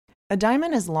A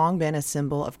diamond has long been a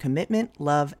symbol of commitment,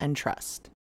 love, and trust.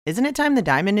 Isn't it time the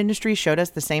diamond industry showed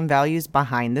us the same values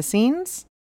behind the scenes?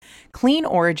 Clean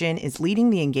Origin is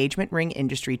leading the engagement ring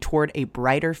industry toward a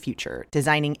brighter future,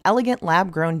 designing elegant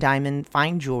lab-grown diamond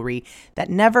fine jewelry that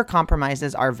never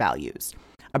compromises our values.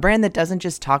 A brand that doesn't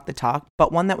just talk the talk,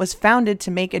 but one that was founded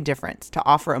to make a difference, to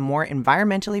offer a more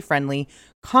environmentally friendly,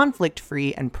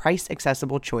 conflict-free, and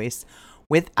price-accessible choice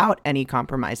without any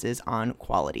compromises on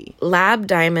quality. Lab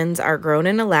diamonds are grown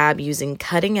in a lab using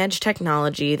cutting-edge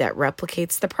technology that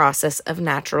replicates the process of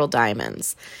natural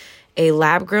diamonds. A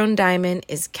lab-grown diamond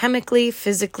is chemically,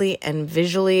 physically, and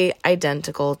visually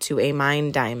identical to a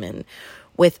mined diamond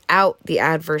without the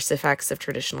adverse effects of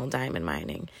traditional diamond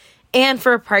mining. And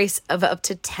for a price of up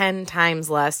to 10 times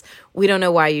less, we don't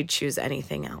know why you'd choose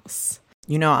anything else.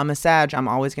 You know, I'm a Sag. I'm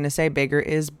always going to say bigger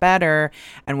is better.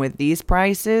 And with these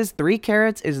prices, 3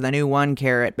 carats is the new 1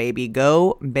 carat, baby.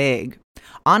 Go big.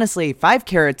 Honestly, 5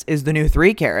 carats is the new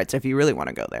 3 carats if you really want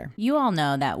to go there. You all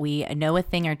know that we know a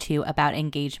thing or two about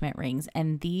engagement rings,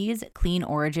 and these Clean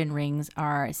Origin rings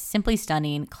are simply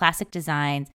stunning, classic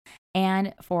designs,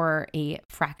 and for a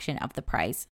fraction of the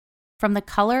price. From the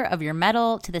color of your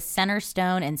metal to the center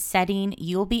stone and setting,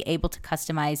 you'll be able to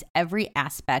customize every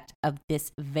aspect of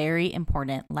this very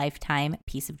important lifetime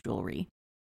piece of jewelry.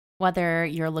 Whether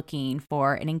you're looking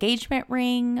for an engagement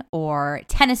ring or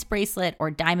tennis bracelet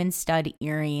or diamond stud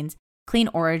earrings, Clean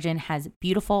Origin has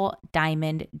beautiful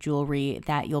diamond jewelry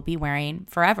that you'll be wearing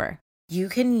forever. You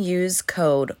can use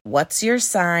code What's Your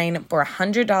Sign for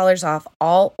 $100 off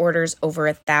all orders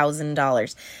over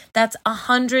 $1,000. That's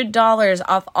 $100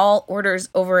 off all orders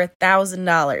over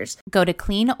 $1,000. Go to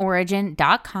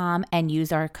cleanorigin.com and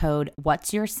use our code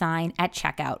What's Your Sign at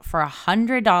checkout for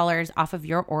 $100 off of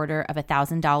your order of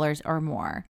 $1,000 or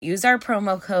more. Use our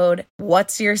promo code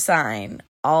What's Your Sign,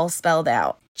 all spelled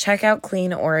out. Check out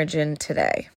Clean Origin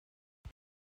today.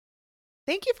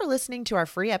 Thank you for listening to our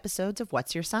free episodes of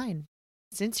What's Your Sign.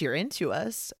 Since you're into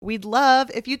us, we'd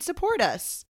love if you'd support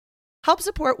us. Help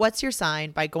support What's Your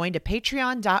Sign by going to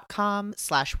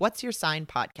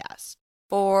patreon.com/what'syoursignpodcast.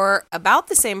 For about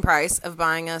the same price of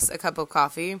buying us a cup of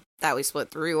coffee that we split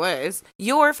 3 ways,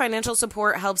 your financial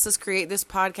support helps us create this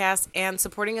podcast, and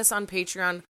supporting us on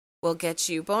Patreon will get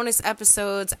you bonus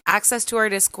episodes, access to our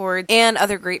Discord, and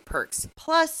other great perks.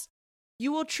 Plus,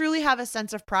 you will truly have a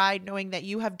sense of pride knowing that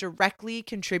you have directly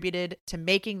contributed to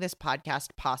making this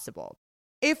podcast possible.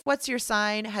 If What's Your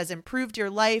Sign has improved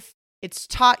your life, it's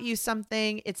taught you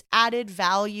something, it's added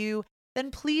value,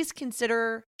 then please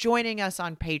consider joining us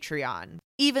on Patreon.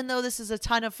 Even though this is a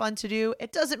ton of fun to do,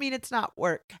 it doesn't mean it's not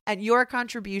work. And your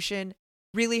contribution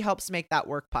really helps make that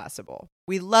work possible.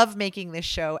 We love making this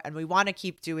show and we want to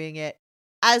keep doing it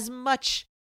as much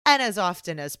and as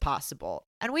often as possible.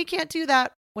 And we can't do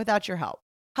that without your help.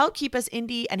 Help keep us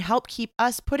indie and help keep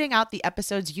us putting out the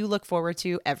episodes you look forward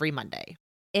to every Monday.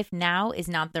 If now is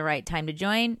not the right time to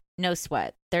join, no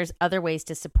sweat. There's other ways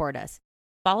to support us.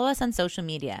 Follow us on social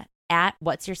media at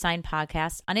What's Your Sign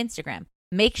Podcast on Instagram.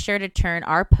 Make sure to turn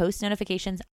our post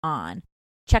notifications on.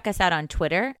 Check us out on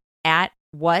Twitter at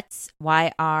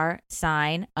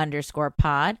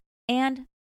What'sYourSign_pod. And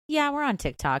yeah, we're on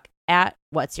TikTok at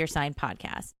What's Your Sign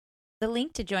Podcast. The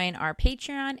link to join our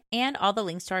Patreon and all the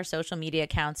links to our social media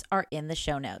accounts are in the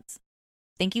show notes.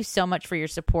 Thank you so much for your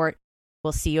support.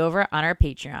 We'll see you over on our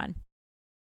Patreon.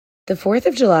 The 4th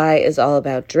of July is all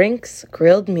about drinks,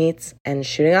 grilled meats, and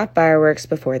shooting off fireworks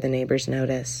before the neighbors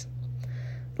notice.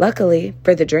 Luckily,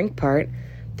 for the drink part,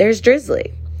 there's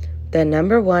Drizzly, the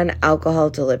 #1 alcohol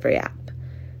delivery app.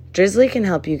 Drizzly can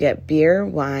help you get beer,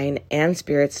 wine, and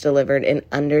spirits delivered in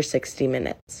under 60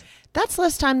 minutes. That's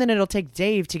less time than it'll take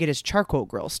Dave to get his charcoal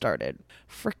grill started.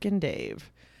 Frickin'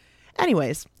 Dave.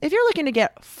 Anyways, if you're looking to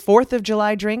get 4th of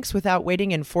July drinks without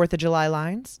waiting in 4th of July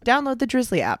lines, download the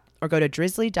Drizzly app or go to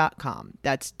drizzly.com.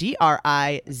 That's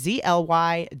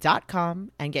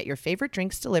DRIZLY.com and get your favorite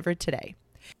drinks delivered today.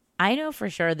 I know for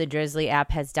sure the Drizzly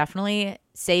app has definitely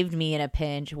saved me in a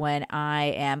pinch when I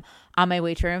am on my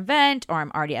way to an event or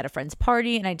I'm already at a friend's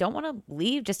party and I don't want to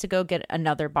leave just to go get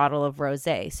another bottle of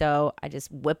rosé. So I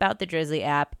just whip out the Drizzly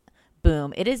app.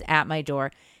 Boom, it is at my door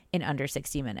in under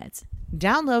 60 minutes.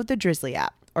 Download the Drizzly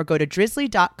app or go to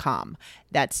drizzly.com.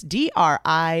 That's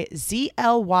DRIZLY.com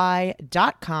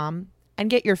and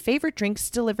get your favorite drinks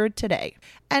delivered today.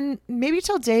 And maybe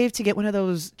tell Dave to get one of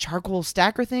those charcoal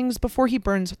stacker things before he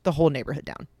burns the whole neighborhood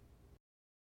down.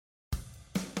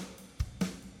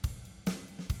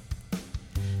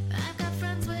 I've got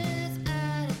friends with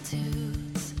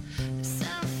attitudes,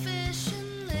 selfish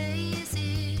and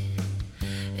lazy.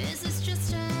 Is this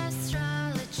just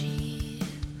astrology?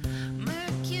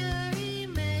 Mercury,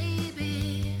 maybe.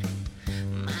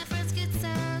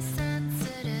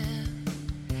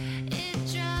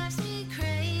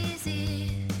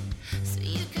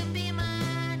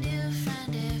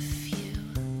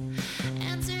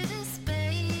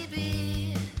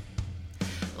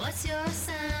 What's your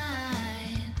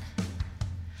sign?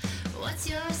 What's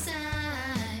your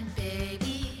sign,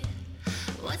 baby?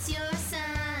 What's your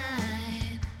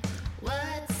sign?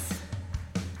 What's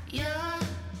your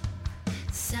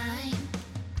sign?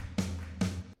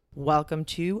 Welcome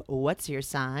to What's Your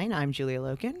Sign? I'm Julia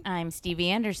Loken. I'm Stevie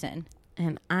Anderson.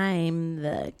 And I'm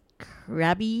the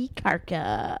Krabby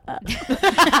Karka.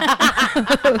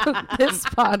 This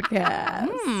podcast.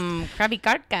 Krabby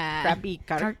Karka. Krabby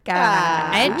Karka.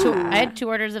 I had two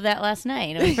orders of that last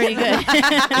night. It was pretty good.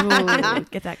 Ooh,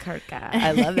 get that Karka.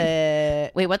 I love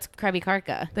it. Wait, what's Krabby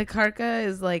Karka? The Karka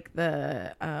is like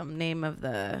the name of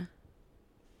the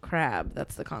crab.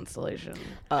 That's the constellation.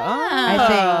 Oh.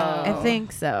 I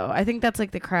think so. I think that's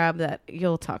like the crab that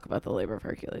you'll talk about, the labor of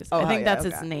Hercules. Oh, I think yeah, that's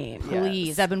its okay. name. Please,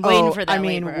 Yes. I've been waiting for that. I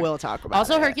mean, labor. we'll talk about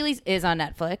Also, it. Hercules is on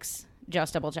Netflix.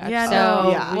 Just double check. Yeah, so no,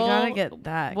 Yeah. we we'll- gotta get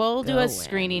that. We'll do a going.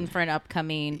 screening for an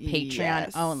upcoming Patreon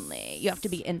Yes. only. You have to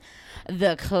be in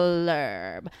the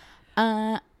club.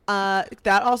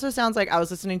 That also sounds like I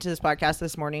was listening to this podcast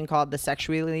this morning called The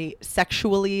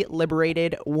Sexually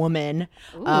Liberated Woman,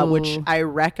 which Ooh. I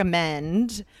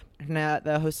recommend.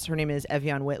 The host, her name is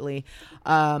Evian Whitley.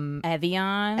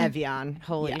 Evian. Evian.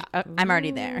 Holy. Yeah. I'm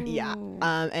already there. Yeah.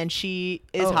 And she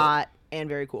is Oh. hot and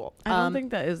very cool. I don't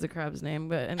think that is the crab's name,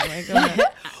 but anyway, go ahead.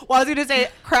 Well, I was going to say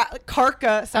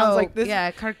Karka sounds like this.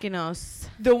 Yeah, Karkinos.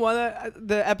 The one,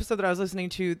 the episode that I was listening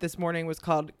to this morning was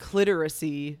called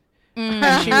Cliteracy.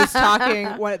 And she was talking,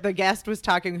 what the guest was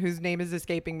talking, whose name is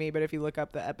escaping me, but if you look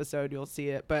up the episode, you'll see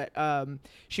it. But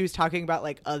she was talking about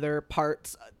like other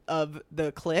parts of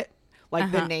the clit,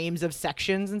 like the names of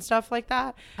sections and stuff like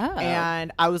that. Oh.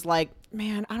 And I was like,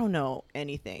 man, I don't know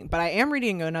anything. But I am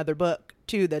reading another book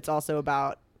too that's also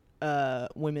about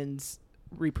women's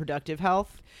reproductive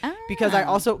health.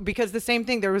 Because because the same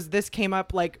thing, this came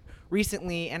up like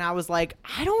recently, and I was like,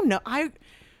 I don't know.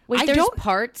 Wait, there's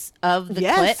parts of the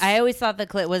Yes. clit? I always thought the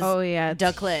clit was it's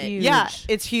the clit. huge. Yeah,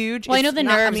 it's huge. Well, I know It's the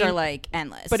not- nerves mean, are like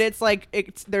endless. but it's like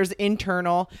there's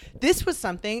internal. This was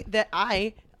something that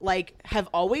I like have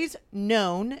always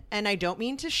known, and I don't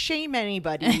mean to shame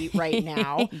anybody right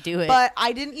now. Do it. But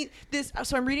I didn't eat this.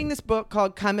 So I'm reading this book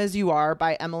called "Come as You Are"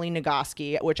 by Emily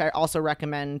Nagoski, which I also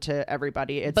recommend to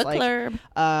everybody. It's Book like,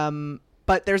 blurb.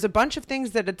 but there's a bunch of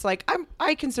things that it's like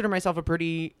I consider myself a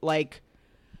pretty like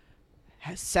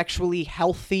sexually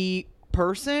healthy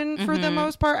person for the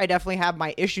most part. I definitely have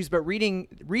my issues, but reading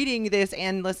this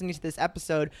and listening to this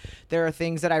episode, there are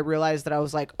things that I realized that I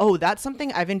was like, oh, that's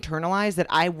something I've internalized that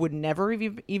I would never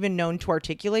have even known to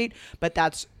articulate, but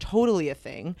that's totally a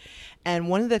thing. And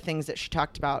one of the things that she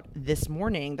talked about this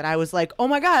morning that I was like, oh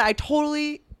my God, I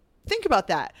totally think about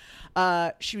that.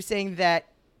 She was saying that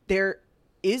there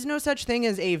is no such thing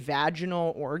as a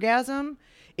vaginal orgasm.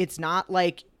 It's not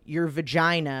like your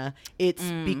vagina, it's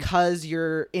because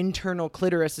your internal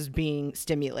clitoris is being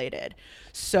stimulated.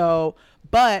 So,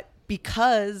 but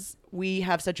because we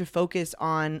have such a focus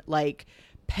on like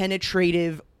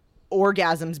penetrative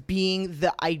orgasms being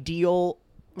the ideal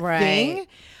thing,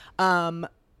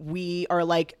 we are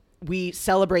like, we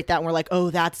celebrate that and we're like, oh,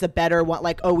 that's the better one.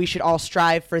 Like, oh, we should all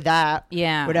strive for that.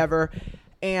 Yeah. Whatever.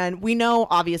 And we know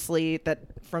obviously that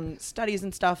from studies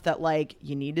and stuff that like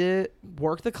you need to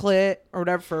work the clit or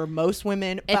whatever for most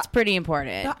women. It's pretty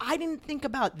important. But I didn't think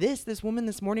about this. This woman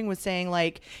this morning was saying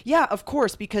like, yeah, of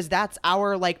course, because that's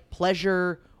our like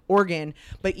pleasure organ.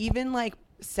 But even like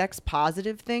sex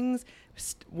positive things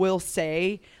will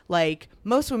say like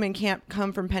most women can't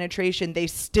come from penetration. They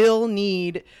still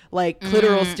need like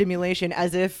clitoral stimulation,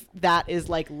 as if that is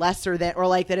like lesser than, or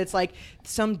like that it's like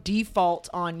some default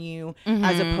on you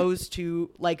as opposed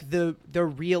to like the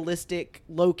realistic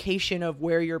location of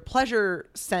where your pleasure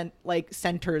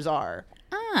centers are.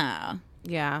 Ah.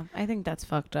 Yeah, I think that's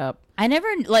fucked up. I never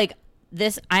like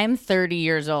this. I'm 30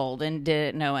 years old and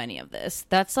didn't know any of this.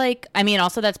 That's like, I mean,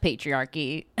 also that's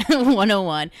patriarchy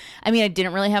 101. I mean, I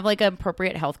didn't really have like an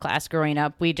appropriate health class growing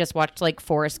up. We just watched like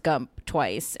Forrest Gump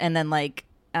twice, and then like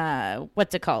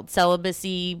what's it called?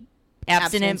 Celibacy,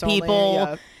 abstinent Abstinence only, people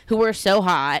yeah. who were so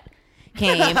hot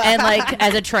came and like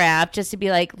as a trap just to be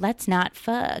like, let's not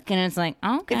fuck. And it's like,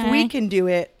 okay. If we can do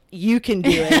it, you can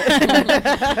do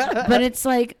it. But it's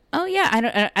like, oh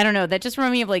yeah, I don't know. That just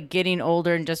reminded me of like getting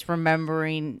older and just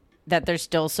remembering that there's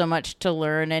still so much to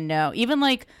learn and know. Even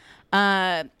like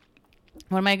one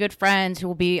of my good friends who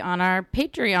will be on our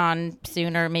Patreon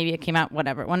soon, or maybe it came out,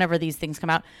 whenever these things come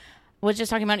out, was just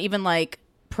talking about even like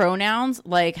pronouns,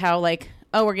 like how like,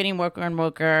 oh, we're getting woker and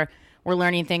woker, we're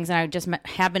learning things, and I just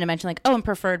happened to mention like, oh, and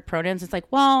preferred pronouns. It's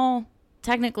like, well,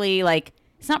 technically, like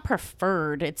it's not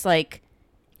preferred. It's like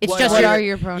It's What just are your,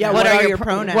 your pronouns? Yeah, what are your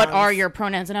pronouns? What are your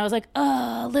pronouns? And I was like,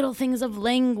 little things of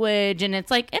language. And it's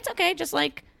like, it's okay. Just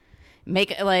like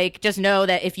just know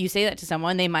that if you say that to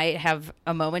someone, they might have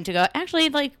a moment to go, actually,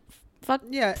 like, fuck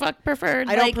preferred.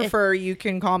 I don't prefer. You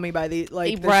can call me by the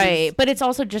like. Right, but it's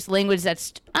also just language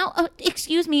that's.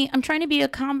 Excuse me, I'm trying to be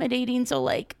accommodating. So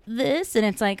like this, and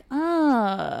it's like,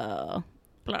 blah.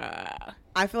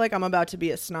 I feel like I'm about to be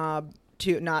a snob.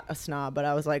 Not a snob, but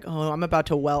I was like, oh, I'm about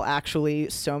to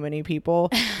actually so many people.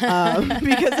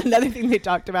 Because another thing they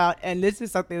talked about, and this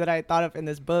is something that I thought of in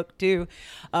this book too,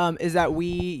 is that we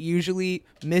usually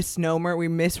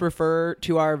misrefer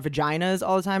to our vaginas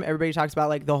all the time. Everybody talks about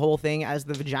like the whole thing as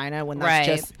the vagina when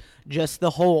that's just the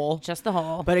hole. Just the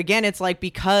hole. But again, it's like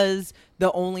because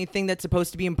the only thing that's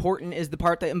supposed to be important is the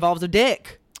part that involves a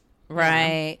dick.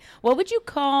 Right. Yeah. What would you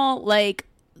call like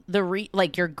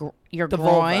your groin?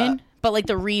 Vulva. But like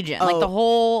the region, like the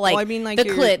whole, like, I mean, like the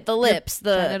clit, the lips,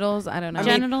 the genitals. I don't know.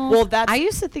 Genitals. Well, that's. I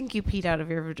used to think you peed out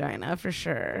of your vagina for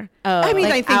sure. I mean,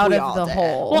 like, I think out we of all the did.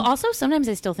 hole. Well, also sometimes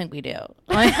I still think we do.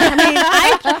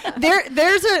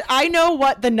 I know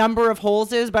what the number of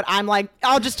holes is, but I'm like,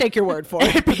 I'll just take your word for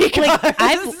it. Because Like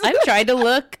I've tried to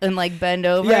look and like bend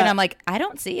over, and I'm like, I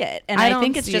don't see it, and I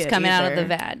think it's just coming out of the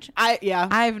vag.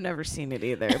 I've never seen it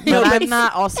either, but No, but I'm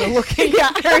not also looking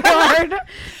very hard.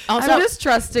 Also, I'm just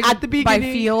trusting at the beginning,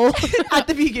 by feel. At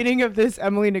the beginning of this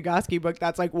Emily Nagoski book,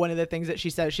 that's like one of the things that she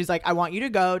says. She's like, I want you to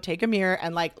go take a mirror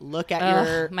and like look at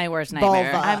your my worst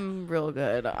nightmare. vulva. I'm real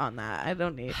good on that. I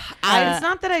don't need. It's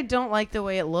not that I don't like the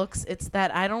way it looks. It's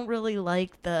that I don't really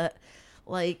like the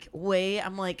way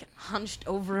I'm like hunched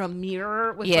over a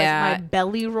mirror with like my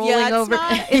belly rolling over.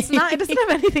 It doesn't have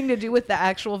anything to do with the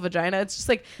actual vagina. It's just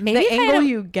like Maybe the if I had angle a-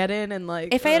 you get in and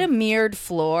like. If I had a mirrored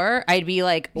floor, I'd be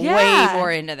like way Yeah. more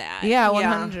into that. yeah,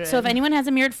 100. So if anyone has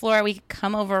a mirrored floor, we can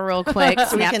come over real quick,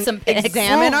 snap can some pics.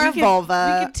 examine our we could-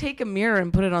 vulva. we could take a mirror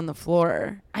and put it on the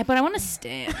floor. But I want to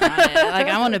stand on it. Like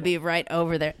I want to be right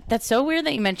over there. That's so weird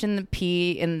that you mentioned the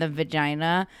pee in the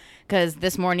vagina, because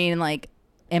this morning, like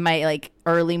in my like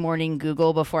early morning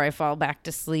Google before I fall back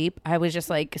to sleep, I was just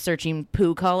like searching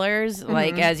poo colors,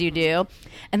 like as you do,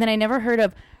 and then I never heard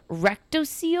of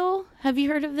rectocele. Have you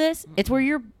heard of this? It's where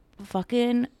your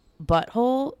fucking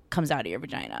butthole comes out of your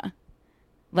vagina,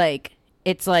 like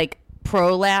it's like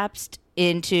prolapsed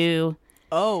into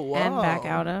Oh, whoa. And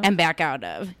back out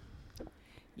of.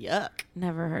 Yuck.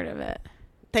 Never heard of it.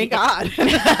 Thank God.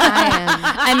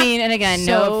 I mean, and again,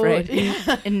 So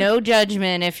no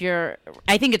judgment if you're.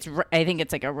 I think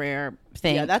it's like a rare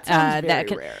thing. Yeah, that sounds very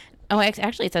can, rare. Oh,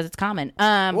 actually, it says it's common.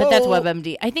 But that's Whoa.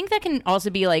 WebMD. I think that can also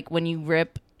be like when you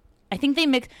rip. I think they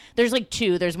mix. There's like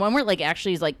two. There's one where it like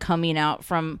actually is like coming out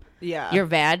from your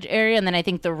vag area, and then I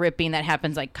think the ripping that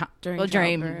happens like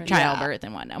during childbirth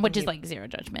and whatnot, which is like zero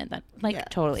judgment. That like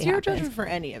totally zero happens. judgment for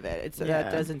any of it.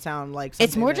 That doesn't sound like.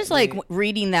 It's more something just that like we-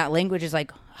 reading that language is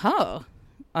like, oh,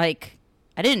 like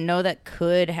I didn't know that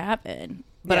could happen,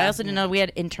 but I Yeah. also didn't know we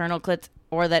had internal clits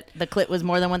or that the clit was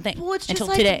more than one thing. Well, it's just until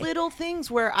like today. little things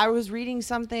where I was reading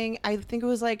something. I think it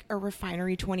was like a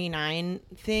Refinery 29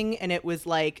 thing, and it was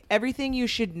like everything you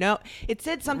should know. It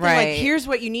said something like, Right. "Here's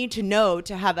what you need to know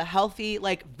to have a healthy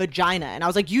like vagina." And I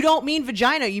was like, "You don't mean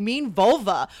vagina, you mean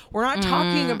vulva. We're not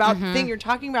talking about the thing. You're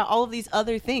talking about all of these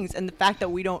other things." And the fact that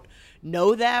we don't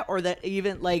know that, or that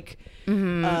even like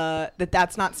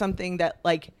that's not something that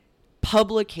like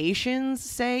publications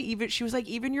say. Even she was like,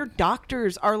 even your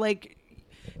doctors are like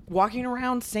walking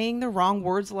around saying the wrong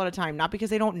words a lot of time, not because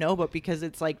they don't know, but because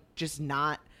it's like just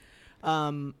not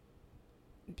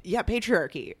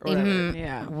patriarchy or whatever.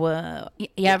 Yeah. Whoa.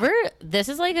 You ever? This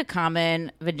is like a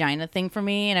common vagina thing for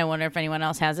me, and I wonder if anyone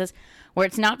else has this, where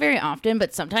it's not very often,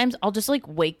 but sometimes I'll just like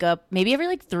wake up maybe every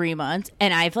like 3 months,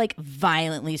 and I've like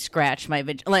violently scratched my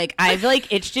vagina. Like I've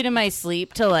like itched it in my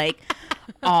sleep to like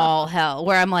all hell,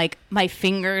 where I'm like my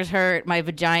fingers hurt, my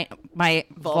vagina, my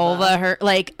vulva hurt,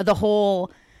 like the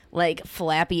whole like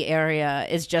flappy area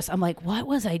is just. I'm like, what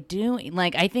was I doing?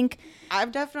 Like I think.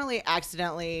 I've definitely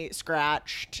accidentally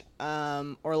scratched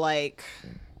or like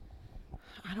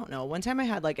I don't know. One time I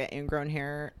had like an ingrown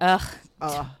hair.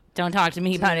 Don't talk to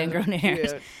me about ingrown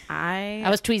hairs. Dude, I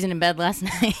was tweezing in bed last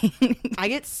night. I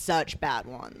get such bad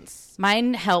ones.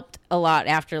 Mine helped a lot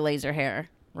after laser hair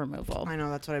removal. I know,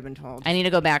 that's what I've been told. I need to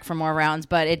go back for more rounds,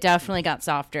 but it definitely got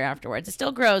softer afterwards. It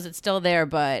still grows, it's still there,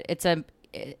 but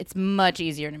it's much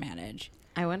easier to manage.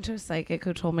 I went to a psychic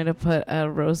who told me to put a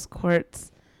rose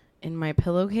quartz in my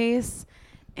pillowcase,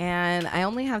 and I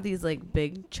only have these like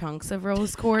big chunks of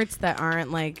rose quartz that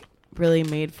aren't like really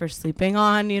made for sleeping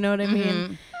on, you know what I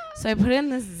mean? So I put in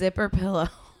this zipper pillow,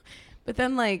 but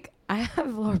then like I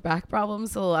have lower back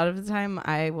problems, so a lot of the time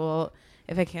I will,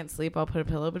 if I can't sleep, I'll put a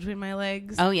pillow between my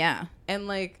legs. Oh yeah, And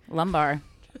like lumbar.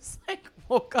 just like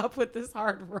woke up with this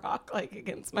hard rock like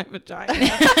against my vagina.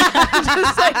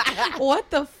 Just like, what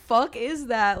the fuck is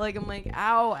that? Like, I'm like,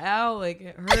 ow, like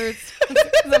it hurts.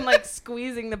 'Cause I'm like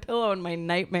squeezing the pillow in my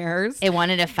nightmares. It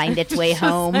wanted to find its way Just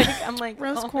home. like, I'm like,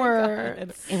 Rose oh my quartz.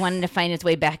 God. It wanted to find its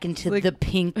way back into Like- the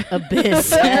pink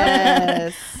abyss.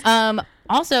 Yes.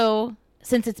 Also,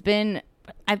 since it's been,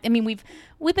 I mean, we've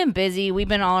been busy. We've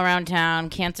been all around town.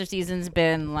 Cancer season's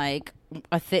been like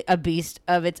a beast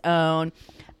of its own.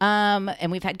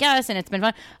 And we've had guests, and it's been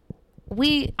fun.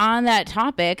 We, on that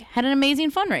topic, had an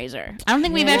amazing fundraiser. I don't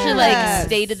think we've actually like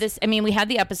stated this. I mean, we had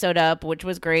the episode up, which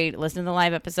was great. Listen to the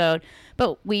live episode,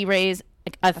 but we raised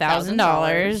like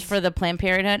 $1,000 for the Planned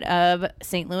Parenthood of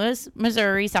St. Louis,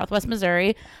 Missouri, Southwest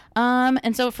Missouri.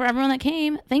 And so for everyone that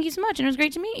came, thank you so much, and it was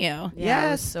great to meet you. Yeah, it was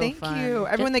Yes, so thank fun. you.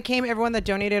 Everyone that came, everyone that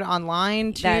donated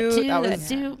online too. That too, That that was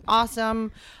too.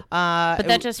 awesome. But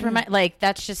that just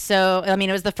that's just so. I mean,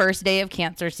 it was the first day of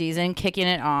cancer season, kicking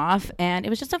it off, and it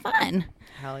was just so fun.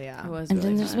 hell yeah. It was And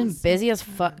really then it's fun. been busy as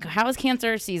fuck. How was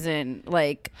cancer season?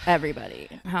 Like everybody,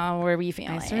 how were we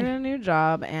feeling? I started a new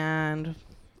job and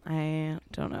I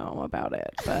don't know about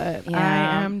it, but Yeah.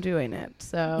 I am doing it.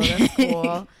 So that's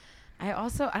cool. I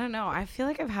don't know. I feel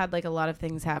like I've had like a lot of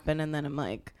things happen and then I'm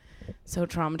like so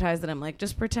traumatized that I'm like,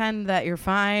 just pretend that you're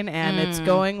fine and it's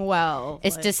going well.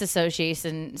 It's Like,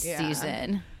 disassociation Yeah.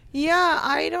 season. Yeah,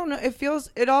 I don't know.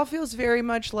 It all feels very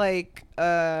much like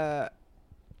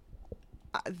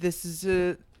this is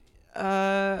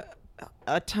a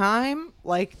time,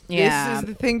 like Yeah. this is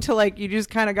the thing to like you just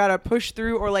kind of got to push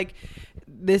through, or like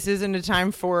this isn't a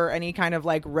time for any kind of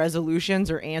like resolutions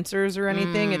or answers or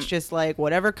anything. It's just like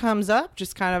whatever comes up,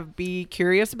 just kind of be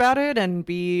curious about it and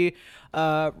be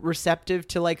receptive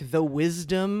to like the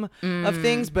wisdom of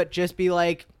things, but just be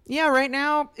like, yeah, right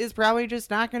now is probably just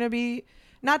not going to be,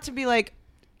 not to be like,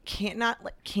 not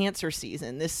like cancer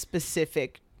season, this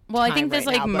specific. Well, I time think there's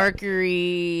right like now, but-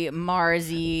 Mercury,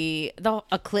 Marsy, the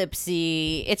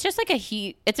eclipsey. It's just like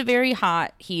it's a very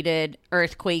hot, heated,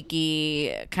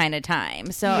 earthquakey kind of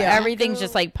time. So Yeah. everything's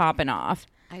just like popping off.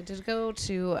 I did go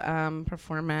to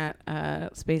perform at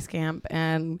Space Camp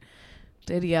and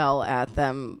did yell at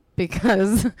them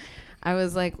because I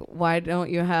was like, why don't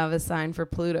you have a sign for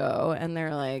Pluto? And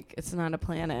they're like, it's not a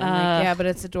planet. I'm like, yeah, but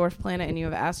it's a dwarf planet and you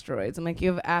have asteroids. I'm like, you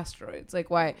have asteroids.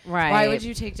 Like, why Right. would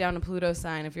you take down a Pluto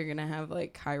sign if you're going to have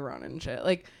like Chiron and shit?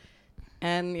 Like,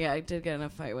 and yeah, I did get in a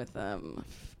fight with them.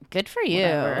 Good for you.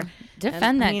 Whatever. Defend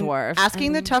And, that I mean, dwarf.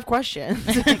 asking the tough questions.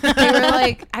 They were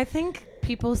like, I think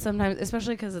people sometimes,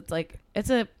 especially because it's like, it's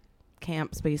a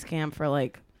space camp for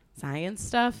like science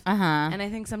stuff. Uh-huh. And I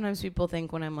think sometimes people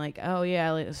think when I'm like, oh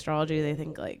yeah, like astrology, they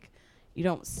think like you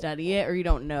don't study it or you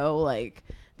don't know like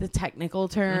the technical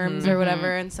terms or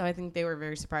whatever. And so I think they were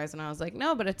very surprised when I was like,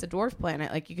 no, but it's a dwarf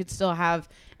planet. Like you could still have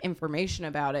information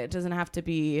about it. It doesn't have to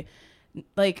be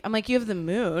like, I'm like, you have the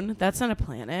moon. That's not a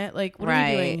planet. Like, what are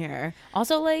you doing here?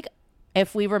 Also, like,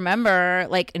 if we remember,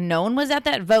 like, no one was at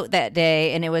that vote that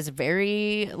day, and it was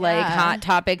very, like, Yeah. hot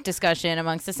topic discussion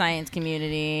amongst the science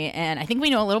community. And I think we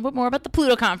know a little bit more about the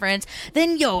Pluto conference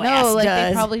than yo ass No, like does.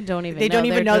 they probably don't even They know. don't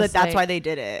even They're know that just that's like- why they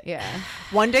did it. Yeah.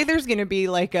 One day there's gonna be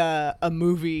like a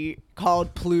movie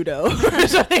called Pluto or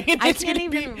something. I It's can't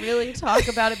gonna even be- really talk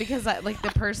about it because like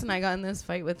the person I got in this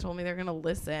fight with told me they're gonna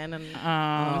listen and they're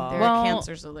well,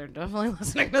 cancer, so they're definitely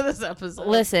listening to this episode.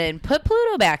 listen, put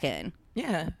Pluto back in.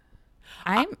 Yeah.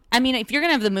 I mean, if you're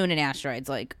gonna have the moon and asteroids,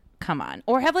 like, come on,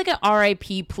 or have like a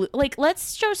RIP Pluto. Like,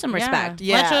 let's show some respect.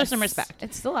 Yeah. Let's show Yes. some respect.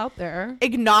 It's still out there.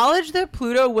 Acknowledge that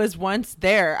Pluto was once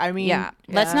there. I mean, Yeah.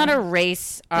 Let's not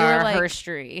erase were our like-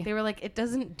 history. They were like, it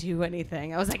doesn't do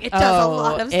anything. I was like, it does a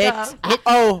lot of stuff.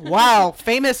 Oh wow!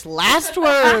 Famous last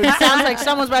word. Sounds like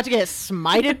someone's about to get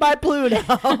smited by Pluto.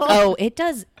 Oh, it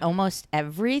does almost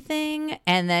everything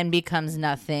and then becomes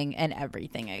nothing and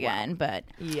everything again. But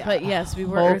Yeah. But yes, we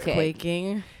were Okay.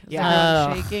 earthquaking. Yeah. The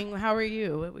ground shaking. How are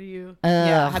you? What were you?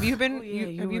 Yeah. Have you been? Oh, yeah,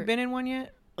 you have you were- been in one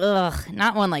yet? ugh,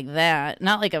 not one like that.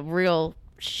 Not like a real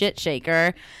shit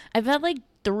shaker. I've had like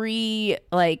 3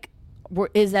 like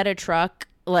is that a truck?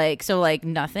 Like so like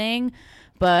nothing.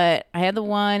 But I had the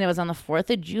one, it was on the 4th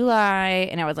of July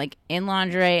and I was like in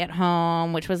lingerie at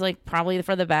home, which was like probably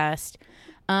for the best.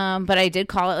 But I did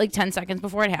call it like 10 seconds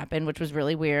before it happened, which was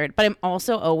really weird. But I'm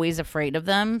also always afraid of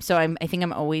them. So I think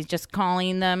I'm always just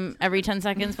calling them every 10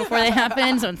 seconds before they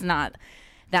happen. So it's not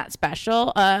that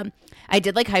special. I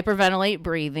did like hyperventilate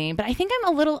breathing, but I think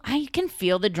I can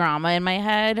feel the drama in my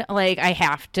head. Like I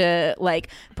have to like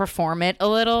perform it a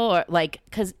little or like,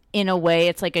 cause in a way,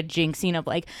 it's like a jinxing of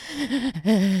like,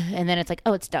 and then it's like,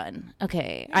 oh, it's done.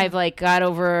 Okay. I've like got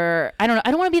over, I don't know.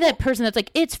 I don't want to be that person that's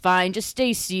like, it's fine. Just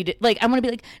stay seated. Like, I want to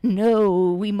be like,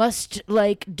 no, we must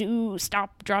like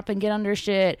stop, drop, and get under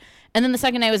shit. And then the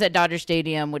second night was at Dodger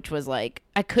Stadium, which was like,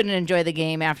 I couldn't enjoy the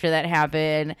game after that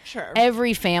happened. Sure.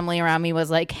 Every family around me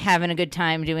was like having a good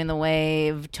time doing the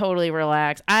wave, totally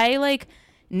relaxed. I like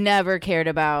never cared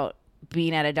about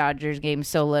being at a Dodgers game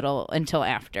so little until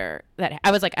after that.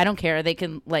 I was like, I don't care. They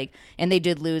can like, and they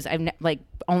did lose. I've like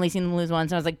only seen them lose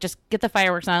once. And I was like, just get the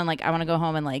fireworks on. Like, I want to go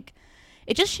home and like,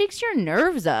 it just shakes your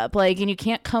nerves up. Like, and you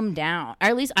can't come down. Or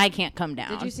at least I can't come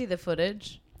down. Did you see the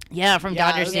footage? Yeah, from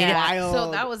Dodger Stadium.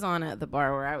 So that was on at the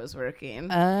bar where I was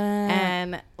working.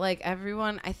 And like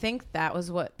everyone, I think that was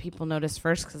what people noticed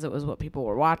first because it was what people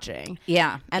were watching.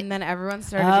 Yeah. And then everyone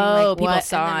started being like, people what?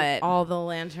 saw And then it. all the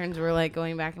lanterns were like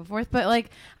going back and forth. But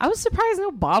like, I was surprised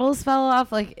no bottles fell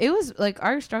off. Like, it was like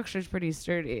our structure's pretty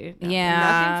sturdy.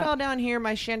 Yeah. Nothing fell down here.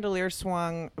 My chandelier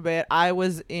swung a bit. I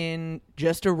was in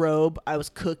just a robe. I was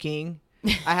cooking.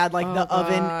 I had like the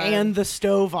oven and the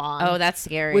stove on. Oh, that's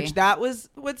scary. Which that was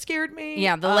what scared me.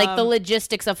 Yeah, the like the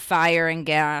logistics of fire and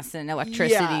gas and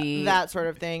electricity. Yeah, that sort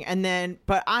of thing. And then,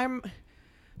 but I'm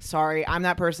sorry, I'm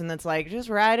that person that's like, just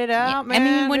ride it out, man.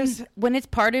 I mean, when it's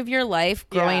part of your life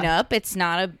growing up, it's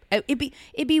not it'd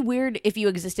be weird if you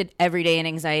existed every day in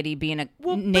anxiety being a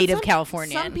native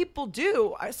Californian. Some people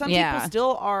do. Some people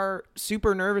still are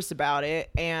super nervous about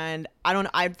it, and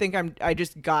I think I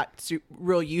just got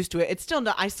real used to it. It's still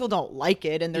I still don't like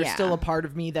it, and there's still a part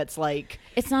of me that's like,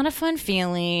 it's not a fun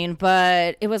feeling,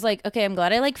 but it was like, okay, I'm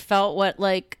glad I like felt what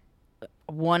like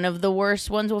one of the worst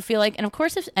ones will feel like. And of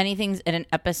course, if anything's at an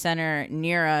epicenter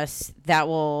near us, that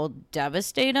will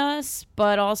devastate us.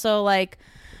 But also, like,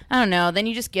 I don't know, then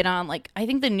you just get on, like, I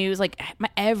think the news, like,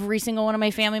 every single one of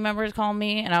my family members called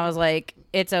me, and I was like,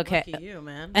 it's okay. Lucky you,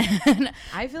 man.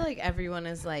 I feel like everyone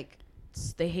is like,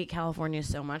 they hate California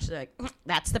so much. They're like,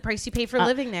 that's the price you pay for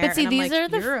living there. But see, and I'm these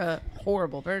like, are you're a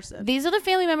horrible person. These are the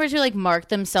family members who, like, mark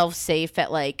themselves safe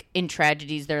at, like, in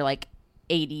tragedies, they're, like,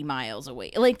 80 miles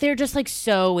away. Like, they're just like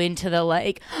so into the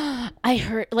like, I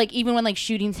heard, like, even when like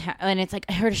shootings and it's like,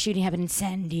 I heard a shooting happened in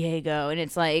San Diego, and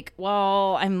it's like,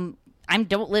 well, I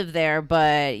don't live there, but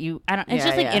I don't, it's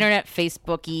just like internet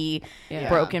Facebooky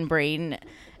broken brain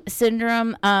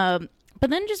syndrome. But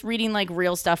then just reading like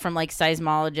real stuff from like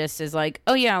seismologists is like,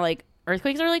 oh yeah, like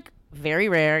earthquakes are like very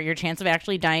rare. Your chance of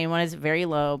actually dying one is very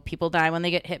low. People die when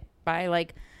they get hit by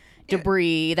like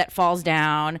debris that falls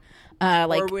down.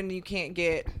 Like, or when you can't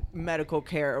get medical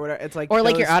care or whatever. It's like, or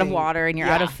like you're out of water and you're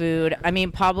out of food. I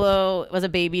mean, Pablo was a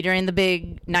baby during the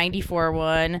big 94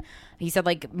 one. He said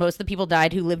like most of the people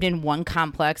died who lived in one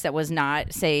complex that was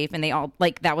not safe, and they all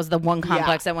like that was the one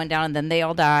complex that went down, and then they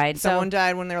all died. Someone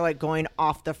died when they're like going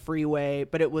off the freeway,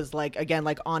 but it was like, again,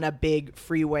 like on a big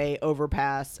freeway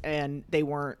overpass, and they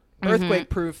weren't earthquake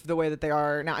proof the way that they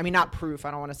are now. I mean, not proof, I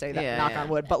don't want to say that, knock on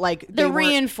wood, but like they're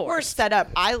reinforced. We're set up.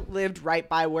 I lived right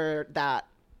by where that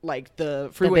like the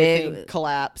freeway thing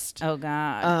collapsed. Oh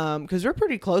god. Because we're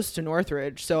pretty close to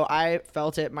Northridge, so I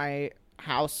felt it. My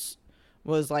house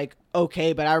was like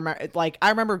okay, but I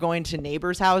remember going to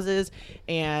neighbors' houses,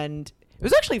 and it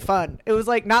was actually fun. It was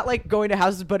like not like going to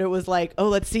houses, but it was like, oh,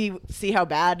 let's see how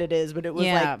bad it is. But it was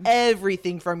like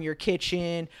everything from your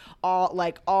kitchen,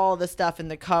 all the stuff in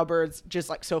the cupboards, just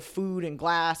like so food and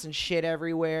glass and shit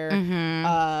everywhere.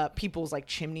 People's like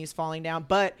chimneys falling down.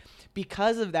 But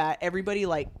because of that, everybody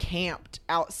like camped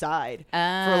outside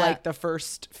for like the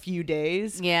first few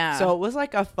days. Yeah. So it was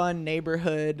like a fun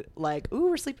neighborhood. Like, ooh,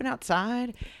 we're sleeping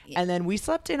outside, and then we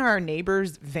slept in our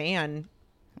neighbor's van.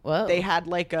 Whoa. They had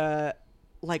like a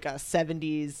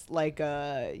 70s, like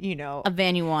a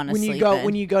van you want to when sleep you go in.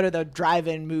 when you go to the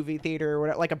drive-in movie theater or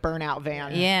whatever, like a burnout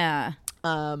van. Yeah.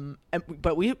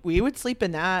 But we would sleep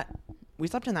in that. We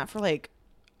slept in that for like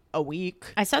a week.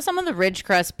 I saw some of the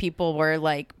Ridgecrest people were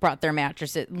like brought their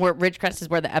mattresses. Where Ridgecrest is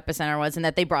where the epicenter was, and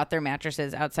that they brought their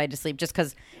mattresses outside to sleep just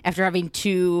because after having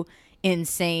 2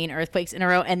 insane earthquakes in a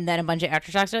row and then a bunch of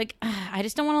aftershocks, they're like, I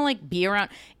just don't want to like be around.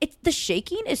 It's the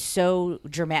shaking is so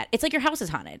dramatic. It's like your house is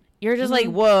haunted. You're just like,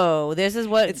 whoa, this is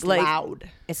what It's like loud.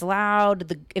 It's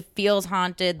loud. It feels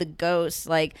haunted. The ghosts,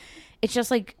 like, it's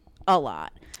just like a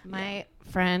lot. My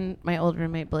friend, my old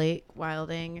roommate Blake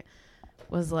Wilding,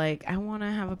 was like, I want to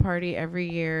have a party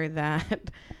every year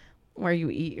that where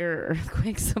you eat your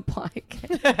earthquake supply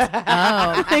kit.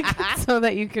 Like, so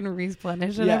that you can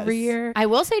replenish it every year. I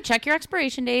will say, check your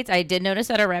expiration dates. I did notice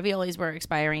that our raviolis were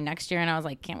expiring next year, and I was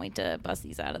like, can't wait to bust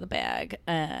these out of the bag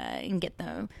and get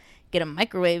them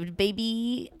microwaved,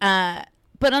 baby.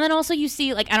 But then also you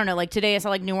see, like, I don't know, like today I saw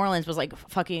like New Orleans was like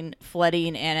fucking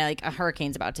flooding and like a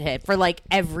hurricane's about to hit for like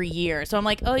every year. So I'm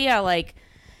like, oh yeah, like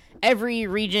every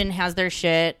region has their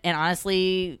shit. And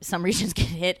honestly, some regions get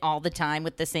hit all the time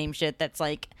with the same shit. That's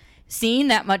like, seeing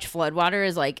that much floodwater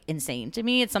is like insane to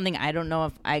me. It's something I don't know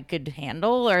if I could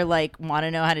handle or like want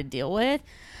to know how to deal with.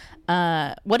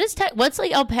 What's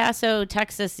like El Paso,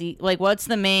 Texas? Like, what's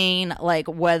the main like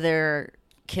weather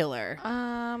killer?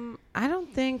 I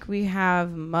don't think we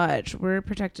have much. We're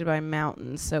protected by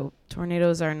mountains, so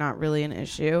tornadoes are not really an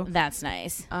issue. That's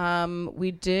nice.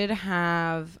 We did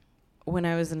have, when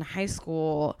I was in high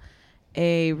school,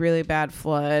 a really bad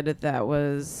flood that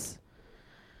was,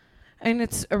 and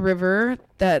it's a river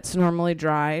that's normally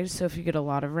dry, so if you get a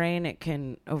lot of rain, it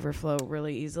can overflow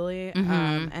really easily.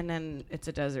 And then it's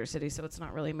a desert city, so it's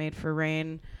not really made for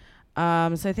rain. So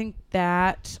I think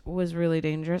that was really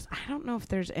dangerous. I don't know if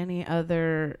there's any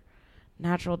other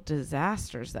natural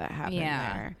disasters that happen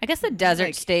there. I guess the desert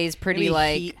Like, stays pretty Maybe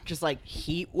like heat, just like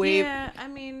heat wave. Yeah, I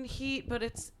mean heat, but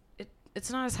it's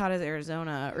not as hot as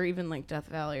Arizona or even like Death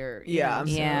Valley or Yeah.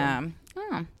 so yeah.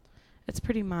 Oh. it's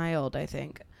pretty mild, I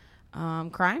think.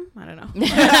 Crime? I don't know.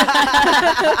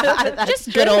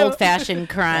 Just good old fashioned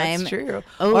crime. That's true.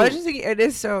 Oh. Well, I was just thinking, it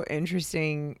is so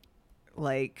interesting,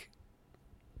 like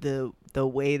the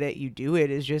way that you do it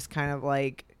is just kind of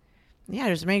like, yeah,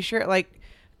 just make sure like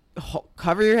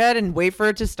cover your head and wait for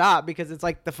it to stop, because it's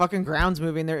like the fucking ground's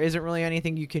moving. There isn't really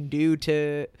anything you can do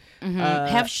to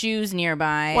Have shoes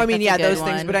nearby. well, I mean, That's a yeah, good those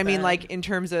things, one. but I mean, like in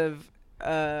terms of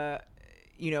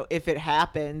if it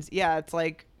happens, yeah, it's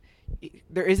like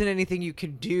there isn't anything you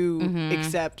can do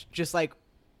except just like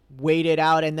wait it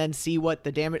out and then see what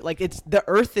the damage, like it's the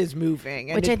earth is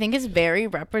moving, and which I think is very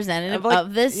representative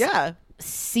of this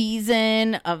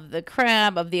season of the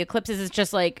crab, of the eclipses. Is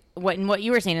just like what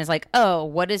you were saying is like, oh,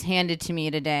 what is handed to me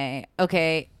today?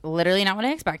 Okay, literally not what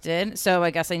I expected. So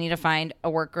I guess I need to find a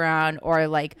workaround or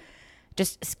like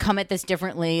just come at this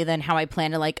differently than how I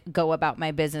plan to like go about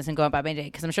my business and go about my day.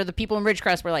 Because I'm sure the people in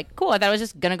Ridgecrest were like, cool, I thought I was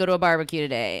just gonna go to a barbecue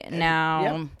today.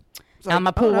 Now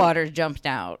my pool water's jumped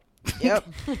out. Yep.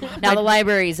 Now the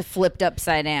library's flipped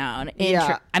upside down.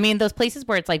 Yeah. I mean, those places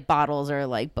where it's like bottles or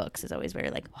like books is always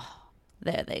very like, oh,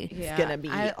 there they. Yeah. gonna be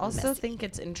I also messy. think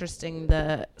it's interesting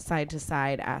the side to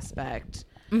side aspect,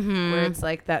 where it's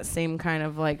like that same kind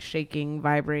of like shaking,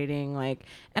 vibrating, like,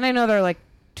 and I know they're like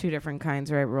two different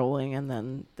kinds, right? Rolling and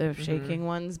then the shaking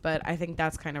ones, but I think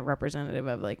that's kind of representative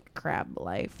of like crab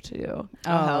life too.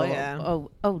 Oh, hell yeah.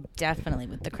 Oh, definitely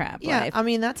with the crab Yeah, life. I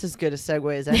mean, that's as good a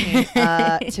segue as any.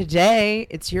 Today,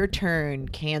 it's your turn,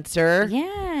 Cancer.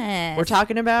 Yes. We're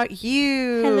talking about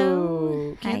you.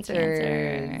 Hello. Cancer.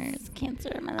 Hi, Cancers.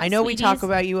 Cancer, my I know we talk sweeties.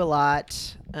 about you a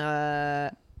lot.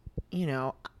 I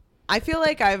feel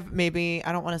like I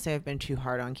don't want to say I've been too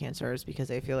hard on Cancers, because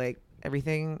I feel like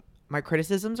my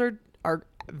criticisms are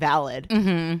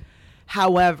valid.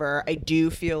 However, I do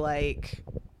feel like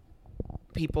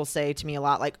people say to me a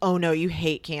lot like, oh no, you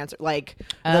hate Cancer, like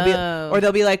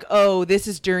they'll be like, oh, this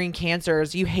is during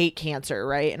Cancers, you hate Cancer,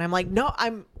 right? And I'm like,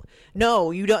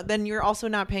 no, you don't. Then you're also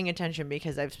not paying attention,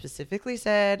 because I've specifically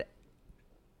said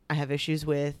I have issues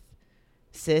with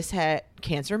cis het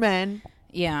Cancer men.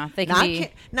 Yeah, they can be.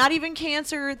 Not even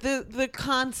Cancer, the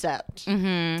concept.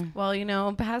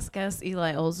 Well, past guest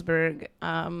Eli Olsberg,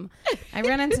 I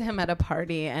ran into him at a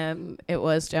party, and it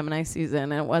was Gemini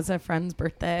season, and it was a friend's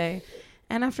birthday.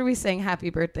 And after we sang happy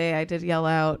birthday, I did yell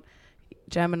out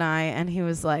Gemini, and he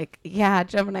was like, yeah,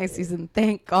 Gemini season,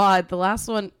 thank God. The last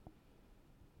one.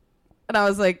 And I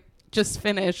was like, just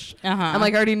finish. I'm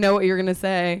like, I already know what you're going to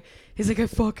say. He's like, I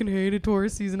fucking hated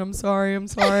Taurus season. I'm sorry. And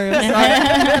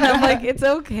I'm like, it's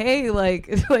okay. Like,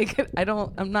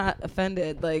 I'm not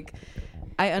offended. Like,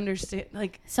 I understand.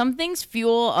 Like, Some things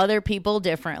fuel other people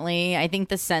differently. I think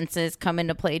the senses come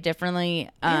into play differently.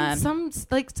 and some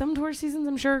Taurus seasons,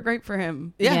 I'm sure, are great for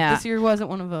him. Yeah. This year wasn't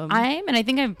one of them. And I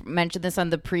think I've mentioned this on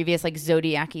the previous like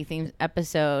Zodiac-y themed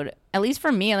episode. At least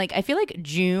for me, like I feel like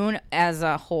June as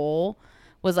a whole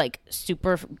was like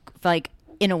super like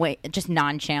in a way just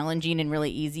non-challenging and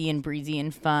really easy and breezy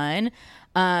and fun.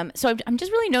 So I'm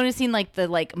just really noticing like the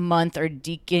like month or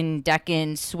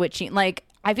decan switching. Like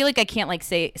I feel like I can't like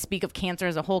speak of Cancer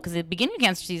as a whole, because the beginning of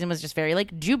Cancer season was just very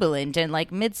like jubilant and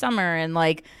like midsummer and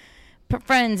like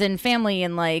friends and family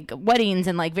and like weddings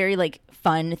and like very like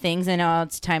fun things. And now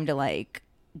it's time to like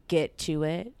get to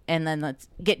it, and then let's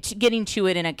getting to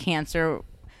it in a Cancer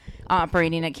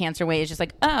operating a Cancer way is just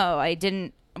like, oh,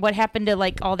 what happened to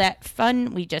like all that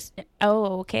fun?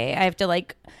 Okay, I have to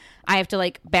like I have to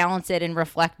like balance it and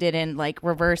reflect it and like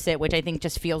reverse it, which I think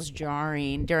just feels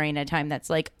jarring during a time that's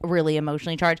like really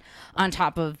emotionally charged on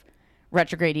top of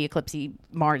retrograde eclipsey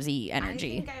Marsy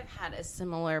energy. I think I've had a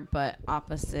similar but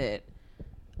opposite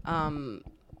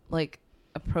like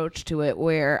approach to it,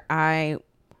 where I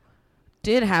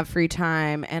did have free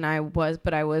time and I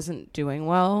wasn't doing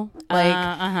well, like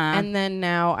and then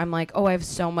now I'm like, oh, I have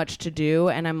so much to do,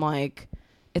 and I'm like,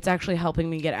 it's actually helping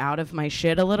me get out of my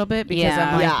shit a little bit, because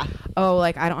I'm like, oh,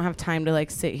 like I don't have time to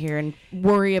like sit here and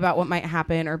worry about what might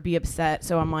happen or be upset,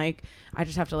 so I'm like, I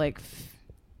just have to like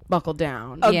buckle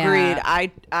down. Agreed.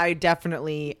 I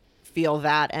definitely feel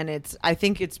that, and I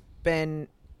think it's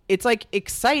like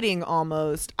exciting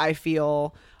almost, I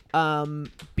feel,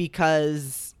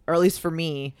 because, or at least for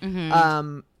me,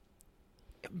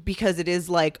 because it is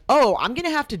like, oh, I'm gonna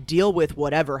have to deal with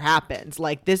whatever happens.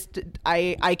 Like this,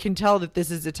 I can tell that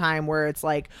this is a time where it's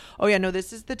like, oh yeah, no,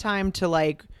 this is the time to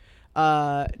like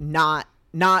not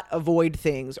avoid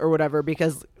things or whatever,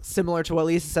 because similar to what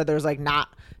Lisa said, there's like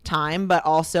not time, but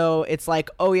also it's like,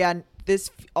 oh yeah,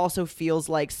 this also feels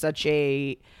like such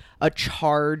a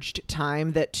charged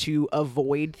time that to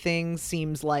avoid things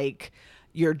seems like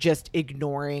you're just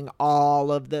ignoring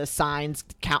all of the signs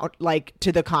count like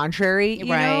to the contrary, you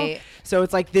know? So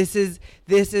it's like this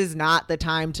is not the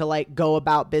time to like go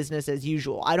about business as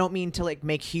usual. I don't mean to like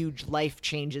make huge life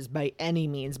changes by any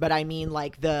means, but I mean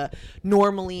like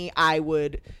normally I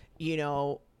would, you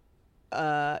know,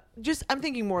 just I'm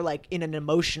thinking more like in an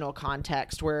emotional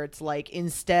context, where it's like,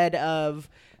 instead of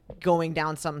going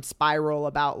down some spiral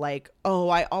about like, oh,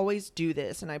 I always do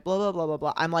this and I blah blah blah blah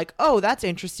blah, I'm like, oh, that's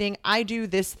interesting, I do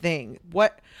this thing,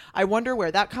 what, I wonder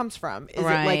where that comes from. Is it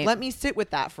like, let me sit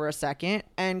with that for a second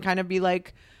and kind of be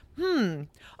like,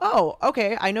 oh,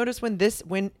 okay, I notice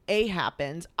when A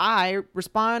happens, I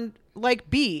respond like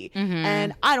B,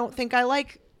 and I don't think I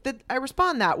like that I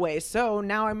respond that way. So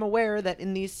now I'm aware that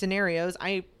in these scenarios,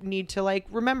 I need to like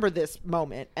remember this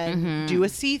moment and do a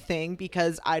C thing,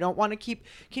 because I don't want to keep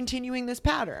continuing this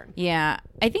pattern. Yeah.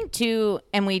 I think too,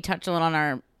 and we touched a little on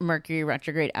our Mercury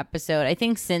retrograde episode, I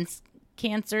think since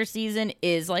Cancer season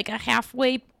is like a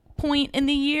halfway point in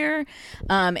the year,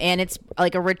 and it's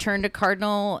like a return to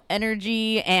cardinal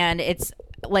energy, and it's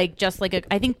like just like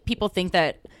I think people think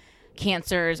that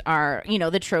Cancers are, you know,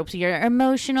 the tropes, you're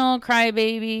emotional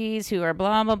crybabies who are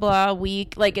blah blah blah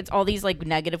weak, like it's all these like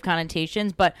negative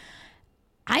connotations, but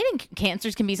I think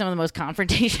Cancers can be some of the most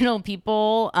confrontational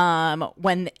people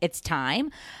when it's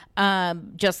time,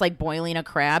 just like boiling a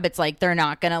crab. It's like they're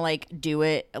not gonna like do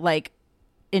it like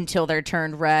until they're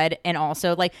turned red. And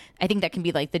also like I think that can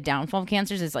be like the downfall of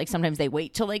Cancers, is like sometimes they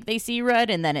wait till like they see red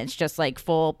and then it's just like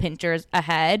full pinchers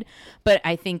ahead. But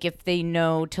I think if they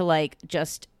know to like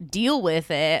just deal with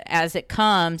it as it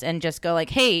comes and just go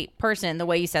like, hey person, the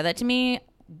way you said that to me,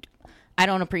 I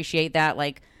don't appreciate that,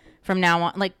 like from now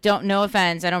on, like no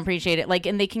offense, I don't appreciate it, like,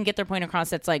 and they can get their point across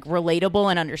that's like relatable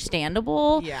and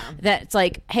understandable. Yeah, that's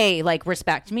like, hey, like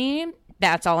respect me,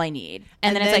 that's all I need.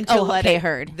 And then it's like, oh, okay,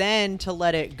 heard. Then to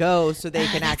let it go so they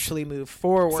can actually move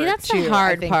forward. See, that's the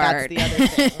hard part. That's the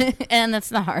other thing. And that's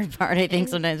the hard part, I think,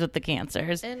 sometimes with the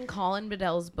Cancers. In Colin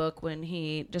Bedell's book, when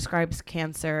he describes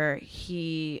Cancer,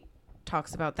 he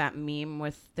talks about that meme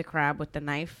with the crab with the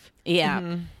knife.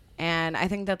 Yeah. And I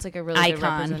think that's like a really good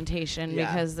representation,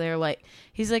 because they're like,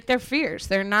 he's like, they're fierce.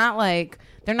 They're not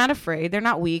afraid. They're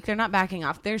not weak. They're not backing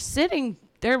off. They're sitting.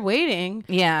 They're waiting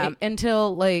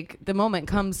until like the moment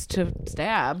comes to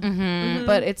stab.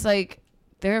 But it's like,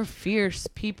 they're fierce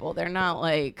people. They're not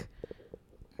like,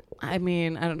 I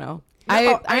mean, I don't know.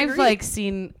 I've like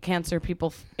seen Cancer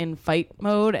people in fight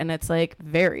mode, and it's like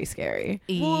very scary.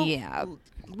 Well,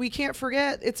 we can't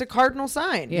forget it's a cardinal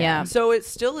sign. Yeah. So it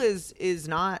still is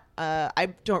not, I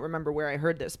don't remember where I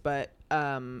heard this, but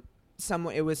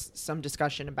it was some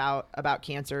discussion about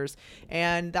Cancers,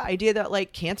 and the idea that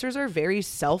like Cancers are very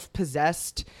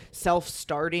self-possessed,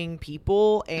 self-starting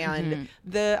people, and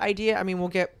the idea, I mean, we'll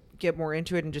get more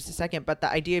into it in just a second, but the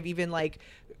idea of even like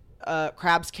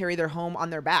crabs carry their home on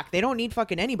their back. They don't need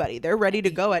fucking anybody. They're ready to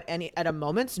go at a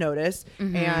moment's notice,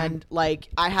 and like,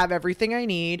 I have everything I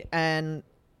need and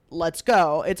let's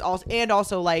go. It's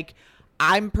also like,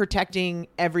 I'm protecting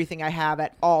everything I have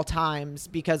at all times,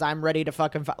 because I'm ready to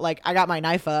fucking like, I got my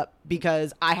knife up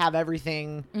because I have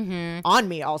everything on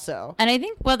me also. And I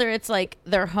think whether it's like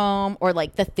their home or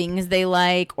like the things they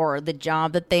like or the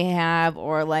job that they have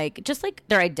or like just like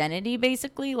their identity,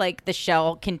 basically like the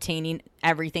shell containing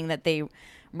everything that they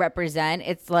represent,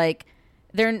 it's like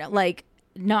they're like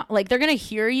not like they're gonna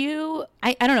hear you.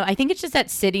 I don't know, I think it's just that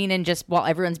sitting and just while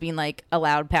everyone's being like a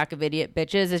loud pack of idiot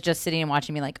bitches is just sitting and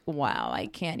watching me like, wow, I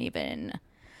can't even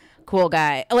cool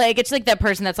guy. Like, it's like that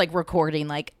person that's like recording,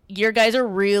 like, your guys are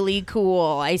really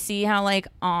cool. I see how like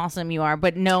awesome you are,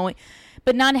 but not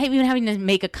even having to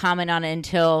make a comment on it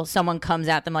until someone comes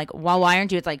at them like, well, why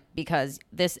aren't you? It's like, because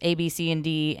this A, B, C, and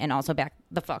D, and also back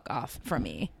the fuck off from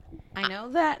me. I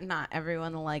know that not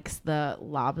everyone likes the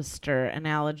lobster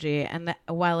analogy, and that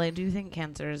while I do think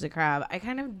Cancer is a crab, I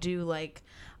kind of do like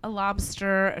a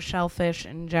lobster, a shellfish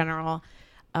in general,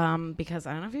 because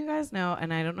I don't know if you guys know,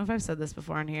 and I don't know if I've said this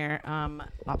before on here,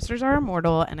 lobsters are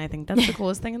immortal, and I think that's the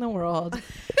coolest thing in the world.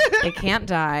 They can't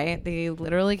die. They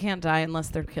literally can't die unless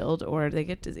they're killed or they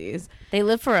get disease. They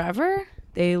live forever?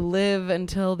 They live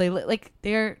until they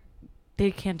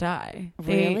can't die.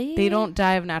 Really? They don't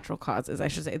die of natural causes, I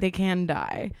should say. They can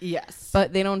die. Yes.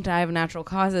 But they don't die of natural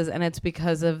causes, and it's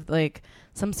because of like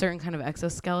some certain kind of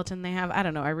exoskeleton they have. I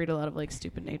don't know. I read a lot of like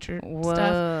stupid nature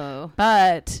stuff.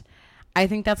 But I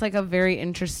think that's like a very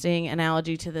interesting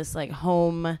analogy to this like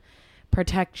home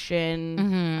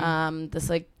protection, this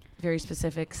like very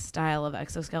specific style of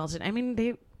exoskeleton. I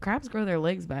mean, crabs grow their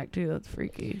legs back too. That's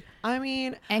freaky. I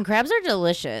mean, and crabs are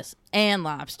delicious, and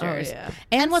lobsters. Oh, yeah.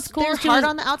 And what's cool they're is too hard is-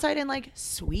 on the outside and like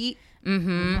sweet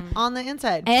on the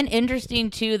inside. And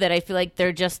interesting too that I feel like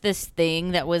they're just this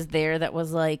thing that was there that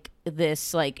was like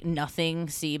this like nothing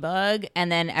sea bug,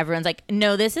 and then everyone's like,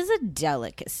 no, this is a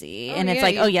delicacy, and it's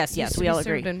like, oh yes, we all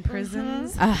agree. In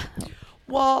prisons.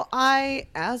 Well,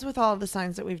 as with all of the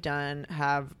signs that we've done,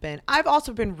 I've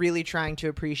also been really trying to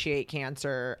appreciate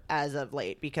Cancer as of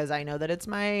late, because I know that it's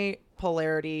my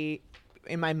polarity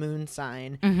in my moon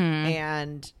sign,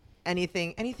 and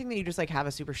anything that you just like have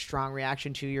a super strong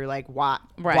reaction to, you're like,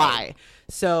 why?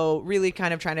 So really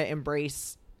kind of trying to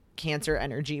embrace Cancer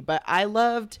energy. But I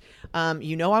loved, I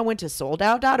went to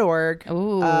soldout.org,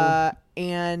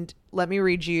 and let me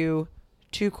read you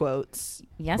 2 quotes.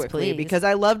 Yes, quickly, please. because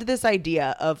I loved this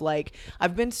idea of like,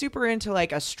 I've been super into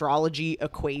like astrology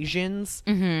equations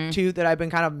too, that I've been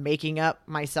kind of making up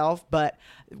myself. But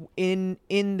in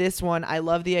this one, I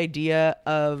love the idea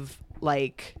of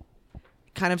like,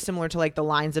 kind of similar to like the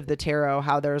lines of the tarot,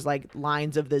 how there's like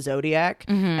lines of the zodiac,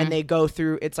 and they go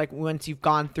through, it's like once you've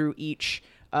gone through each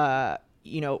element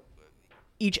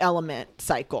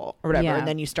cycle or whatever, and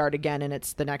then you start again and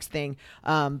it's the next thing.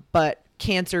 But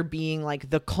Cancer being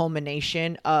like the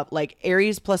culmination of like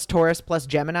Aries plus Taurus plus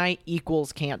Gemini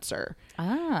equals Cancer.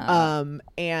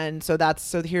 And so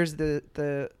here's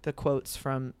the quotes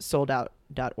from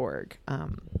soldout.org.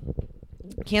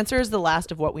 Cancer is the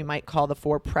last of what we might call the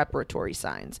 4 preparatory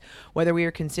signs, whether we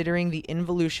are considering the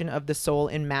involution of the soul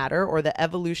in matter or the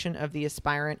evolution of the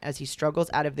aspirant as he struggles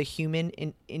out of the human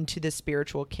into the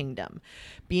spiritual kingdom.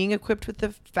 Being equipped with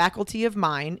the faculty of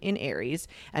mind in Aries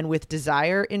and with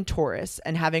desire in Taurus,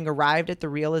 and having arrived at the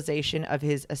realization of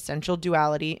his essential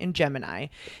duality in Gemini,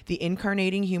 the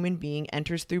incarnating human being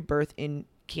enters through birth in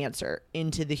Cancer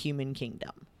into the human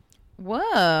kingdom.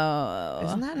 Whoa.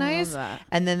 Isn't that nice? That.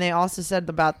 And then they also said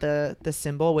about the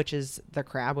symbol, which is the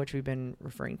crab, which we've been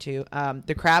referring to.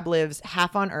 The crab lives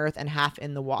half on earth and half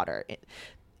in the water.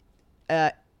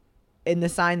 In the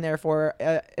sign, therefore,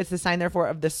 it's the sign, therefore,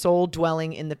 of the soul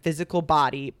dwelling in the physical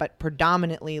body, but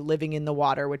predominantly living in the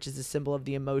water, which is a symbol of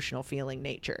the emotional feeling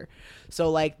nature. So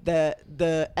like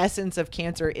the essence of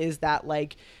Cancer is that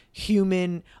like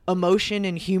human emotion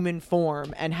and human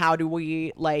form. And how do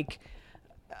we like,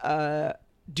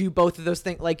 do both of those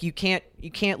things? Like you can't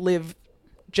live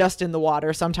just in the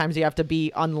water. Sometimes you have to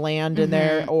be on land in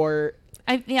there, or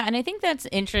and I think that's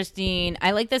interesting. I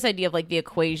like this idea of like the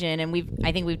equation, and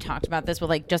I think we've talked about this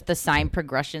with like just the sign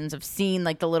progressions of seeing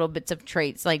like the little bits of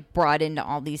traits like brought into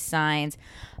all these signs.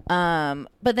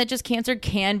 But that just Cancer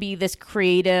can be this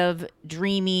creative,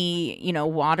 dreamy,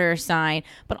 water sign,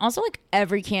 but also like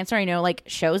every Cancer I know like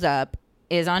shows up,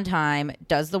 is on time,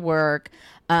 does the work.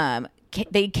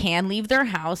 They can leave their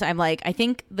house. I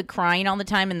think the crying all the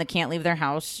time and the can't leave their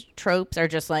house tropes are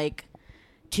just like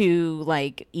too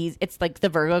like easy. It's like the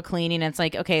Virgo cleaning. It's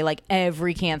like, okay, like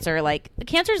every Cancer, like the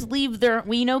Cancers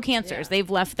we know Cancers. They've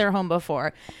left their home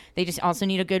before. They just also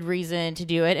need a good reason to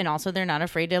do it. And also they're not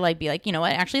afraid to like be like, you know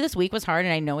what, actually this week was hard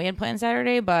and I know we had planned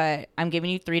Saturday, but I'm giving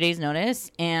you 3 days notice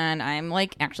and I'm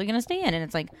like actually going to stay in. And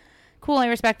it's like, cool. I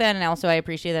respect that. And also I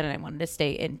appreciate that. And I wanted to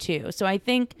stay in too. So I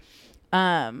think,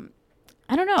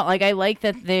 I don't know. Like, I like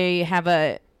that they have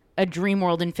a dream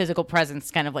world and physical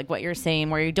presence, kind of like what you're saying,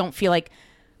 where you don't feel like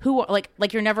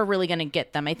like you're never really going to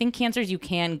get them. I think Cancers you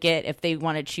can get if they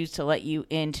want to choose to let you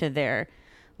into their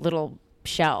little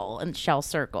shell and shell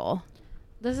circle.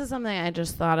 This is something I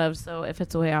just thought of, so if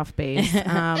it's way off base,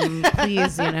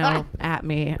 please, at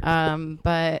me.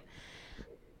 But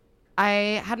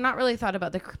I had not really thought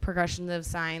about the progressions of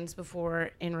signs before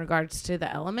in regards to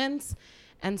the elements.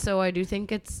 And so I do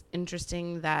think it's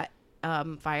interesting that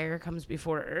fire comes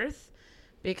before earth,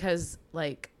 because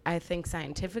like I think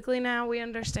scientifically now we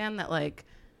understand that like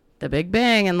the Big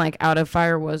Bang and like out of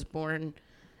fire was born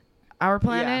our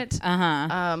planet.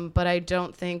 But I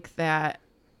don't think that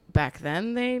back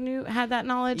then they had that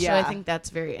knowledge. So I think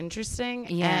that's very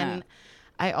interesting. And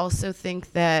I also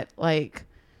think that like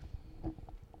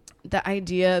the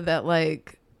idea that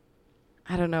like,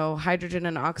 I don't know, hydrogen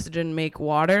and oxygen make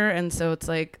water. And so it's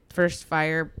like first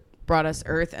fire brought us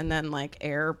earth and then like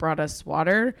air brought us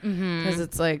water, because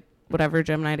it's like whatever,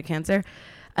 Gemini to Cancer.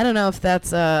 I don't know if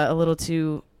that's a little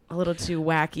too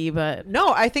wacky, but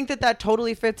no, I think that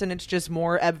totally fits, and it's just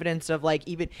more evidence of like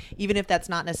even if that's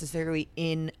not necessarily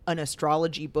in an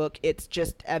astrology book, it's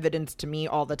just evidence to me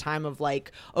all the time of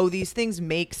like, oh, these things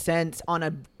make sense on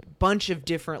a bunch of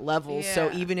different levels.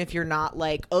 So even if you're not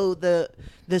like, oh, the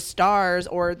stars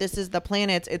or this is the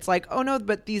planets, it's like, oh no,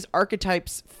 but these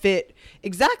archetypes fit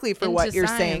exactly for what you're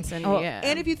saying.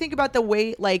 And if you think about the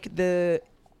way like the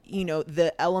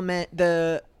element,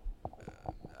 the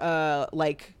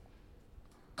like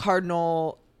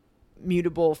cardinal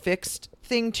mutable fixed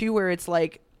thing too, where it's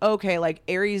like, okay, like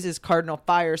Aries is cardinal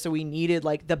fire, so we needed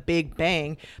like the Big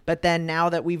Bang, but then now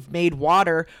that we've made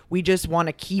water, we just want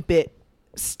to keep it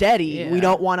steady. We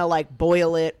don't want to like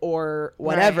boil it or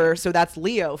whatever. So that's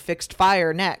Leo, fixed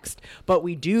fire next. But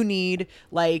we do need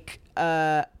like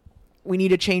we need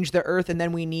to change the earth, and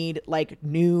then we need like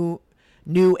new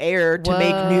air to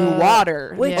make new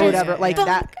water or whatever, like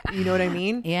that, you know what I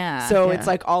mean? So it's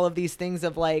like all of these things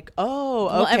of like, oh,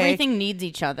 okay, well, everything needs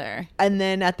each other. And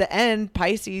then at the end,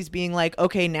 Pisces being like,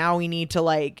 okay, now we need to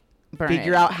like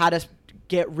figure out how to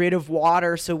get rid of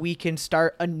water so we can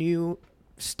start a new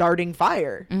starting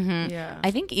fire.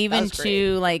 I think even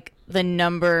to like the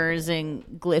numbers and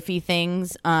glyphy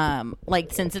things,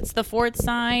 like since it's the fourth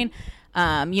sign,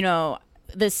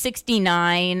 the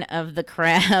 69 of the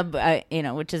crab,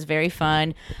 which is very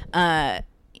fun. A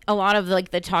lot of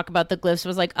like the talk about the glyphs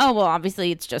was like, oh, well,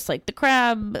 obviously it's just like the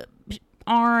crab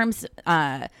arms.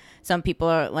 Some people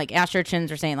are like astrochins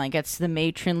are saying like it's the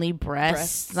matronly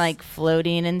breasts like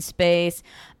floating in space.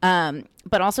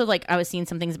 But also like I was seeing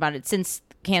some things about it, since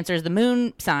Cancer is the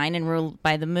moon sign and ruled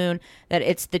by the moon, that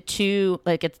it's the two,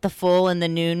 like it's the full and the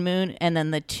noon moon, and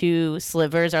then the two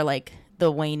slivers are like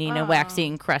the waning and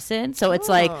waxing crescent. So it's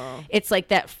like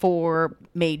that 4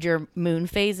 major moon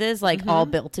phases, like all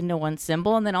built into one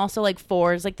symbol. And then also like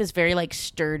 4 is like this very like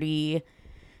sturdy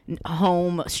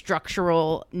home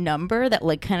structural number that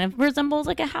like kind of resembles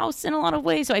like a house in a lot of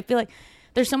ways. So I feel like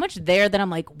there's so much there that I'm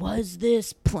like, was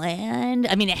this planned?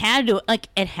 I mean, it had to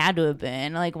have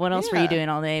been. Like, what else were you doing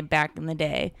all day back in the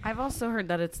day? I've also heard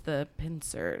that it's the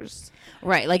pincers.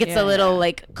 Right, like it's a little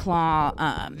like claw,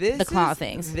 the claw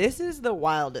things. This is the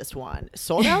wildest one.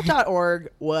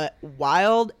 Soldout.org, what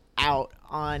wild out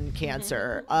on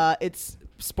Cancer. It's,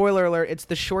 spoiler alert, it's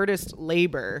the shortest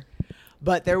labor,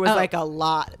 but there was like a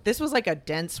lot. This was like a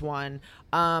dense one.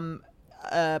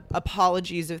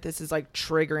 Apologies if this is like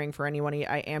triggering for anyone.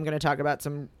 I am going to talk about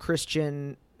some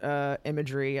Christian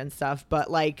imagery and stuff,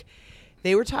 but like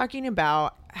they were talking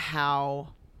about how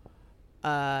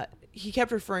he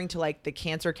kept referring to like the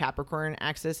Cancer Capricorn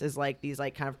axis as like these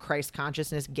like kind of Christ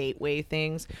consciousness gateway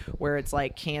things, where it's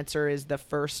like Cancer is the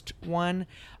first one,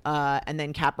 and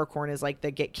then Capricorn is like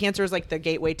Cancer is like the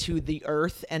gateway to the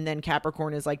earth, and then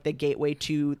Capricorn is like the gateway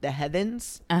to the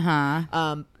heavens.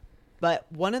 But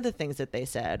one of the things that they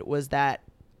said was that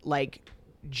like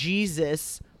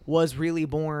Jesus was really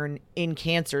born in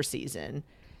Cancer season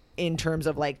in terms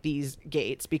of like these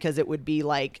gates, because it would be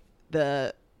like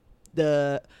the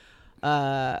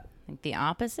like the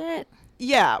opposite.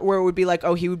 Yeah, where it would be like,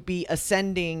 oh, he would be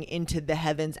ascending into the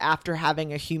heavens after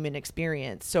having a human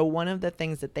experience. So one of the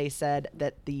things that they said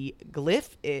that the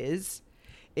glyph is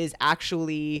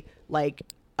actually like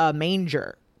a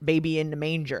manger. Baby in the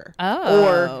manger,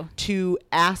 or 2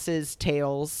 asses'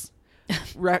 tails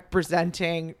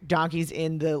representing donkeys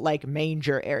in the like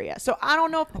manger area. So I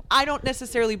don't know. I don't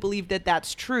necessarily believe that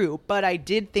that's true, but I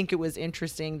did think it was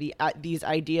interesting these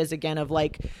ideas again of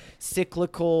like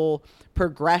cyclical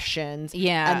progressions.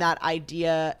 And that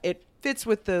idea, it fits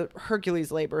with the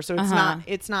Hercules labor. So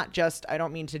it's not just. I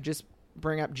don't mean to just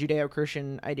bring up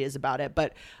Judeo-Christian ideas about it,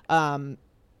 but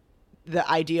the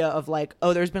idea of like,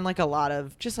 oh, there's been like a lot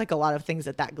of things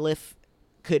that glyph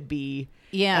could be.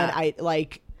 And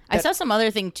I saw some other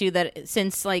thing too, that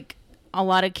since like a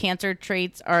lot of Cancer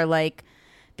traits are like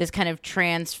this kind of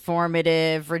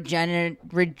transformative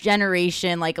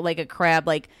regeneration, like a crab,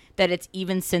 like that. It's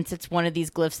even since it's one of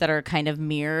these glyphs that are kind of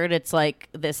mirrored. It's like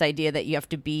this idea that you have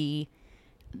to be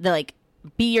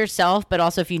yourself, but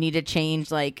also if you need to change,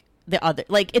 like the other,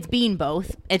 like it's being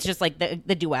both. It's just like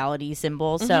the duality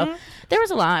symbol. So there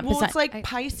was a lot. Well, it's like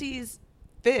Pisces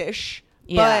fish,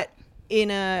 Yeah. but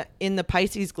in the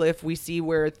Pisces glyph we see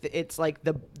where it's like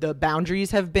the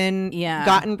boundaries have been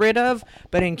gotten rid of,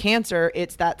 but in Cancer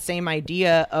it's that same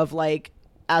idea of like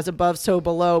as above so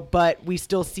below, but we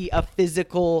still see a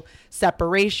physical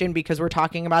separation because we're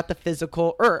talking about the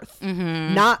physical earth,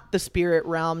 not the spirit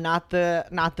realm, not the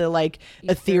like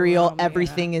ethereal realm,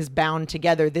 everything is bound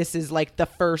together. This is like the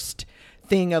first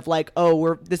thing of like,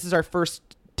 this is our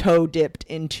first toe dipped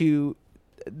into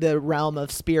the realm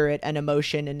of spirit and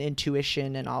emotion and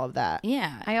intuition and all of that.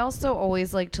 Yeah. I also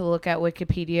always like to look at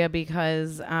Wikipedia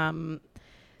because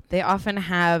they often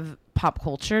have pop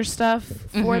culture stuff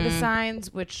for the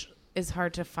signs, which is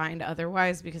hard to find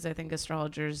otherwise because I think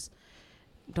astrologers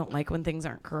don't like when things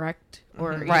aren't correct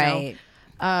or Right.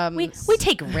 We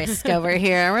take risk over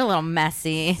here. We're a little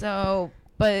messy. So,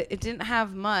 but it didn't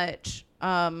have much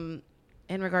in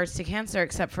regards to Cancer,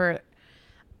 except for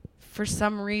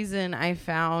some reason I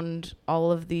found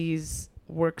all of these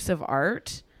works of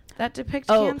art that depict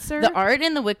Cancer. The art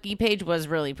in the wiki page was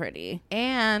really pretty.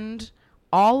 And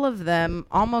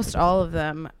almost all of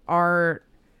them are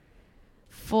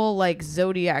full like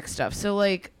zodiac stuff. So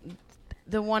like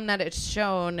the one that it's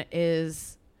shown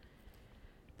is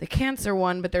the Cancer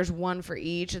one, but there's one for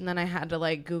each. And then I had to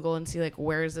like Google and see like,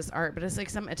 where is this art? But it's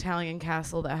like some Italian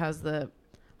castle that has the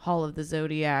Hall of the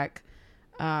Zodiac,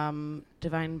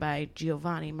 divined by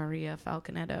Giovanni Maria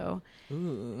Falconetto.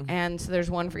 Ooh. And so there's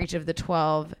one for each of the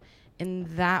 12. In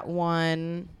that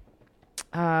one,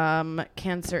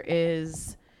 Cancer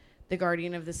is the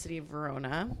guardian of the city of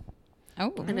Verona.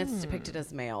 Oh. And it's depicted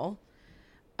as male,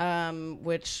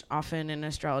 which often in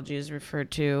astrology is referred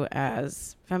to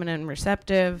as feminine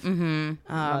receptive.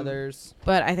 Mothers.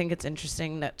 But I think it's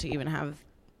interesting that to even have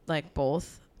like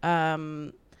both.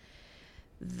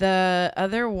 The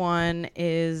other one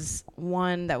is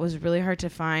one that was really hard to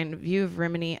find, View of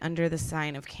Rimini under the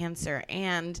sign of Cancer.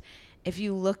 And if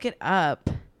you look it up,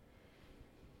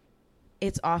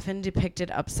 it's often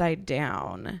depicted upside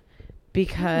down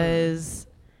because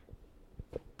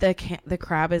the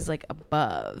crab is like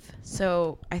above.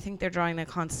 So I think they're drawing the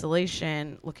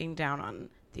constellation looking down on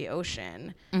the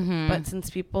ocean. But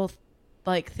since people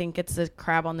like think it's a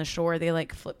crab on the shore, they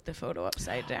like flip the photo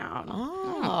upside down.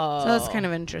 So that's kind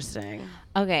of interesting.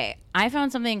 Okay, I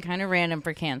found something kind of random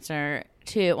for Cancer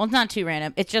too. Well, it's not too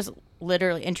random. It's just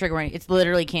literally in trigger warning. It's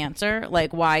literally Cancer,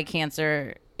 like why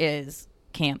Cancer is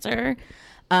Cancer.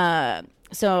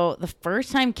 So the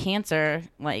first time Cancer,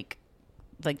 like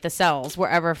the cells were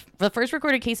ever, the first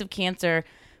recorded case of Cancer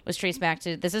was traced back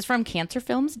to, this is from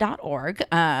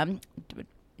cancerfilms.org.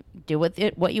 Do with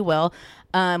it what you will.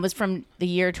 Was from the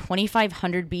year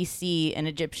 2500 BC. An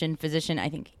Egyptian physician, I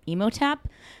think Imhotep,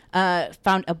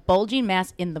 found a bulging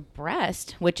mass in the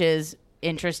breast, which is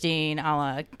interesting, a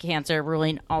la Cancer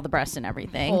ruling all the breasts and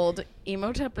everything. Hold,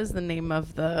 Imhotep is the name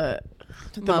of the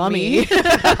mummy. Really?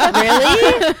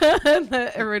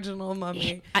 The original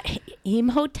mummy.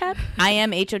 Imhotep?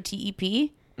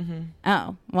 IMHOTEP?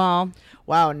 Oh, well.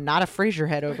 Wow, not a Frasier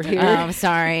head over here. I'm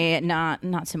sorry,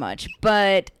 not so much.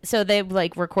 But so they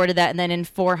like recorded that, and then in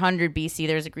 400 BC,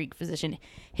 there's a Greek physician,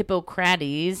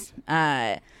 Hippocrates,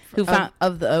 who found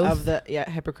Of the oath. Of the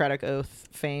Hippocratic Oath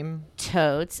fame.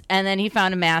 totes, and then he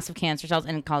found a mass of cancer cells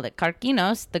and called it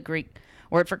karkinos, the Greek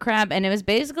word for crab. And it was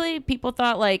basically, people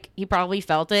thought like he probably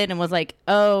felt it and was like,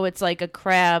 oh, it's like a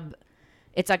crab.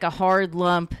 It's like a hard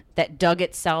lump that dug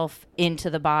itself into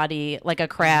the body like a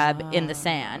crab in the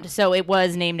sand. So it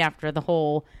was named after the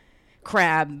whole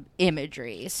crab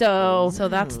imagery. So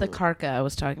that's the karka I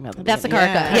was talking about. that's the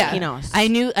karka. Yeah. Karkinos. I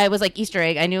knew, I was like Easter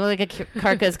egg. I knew like a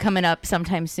karka is coming up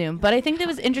sometime soon. But I think that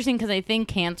was interesting because I think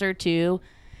Cancer too,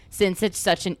 since it's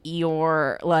such an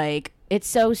Eeyore, like it's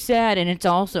so sad and it's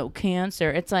also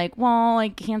Cancer. It's like, well,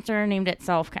 like Cancer named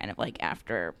itself kind of like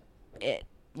after it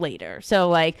later. So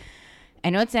like, I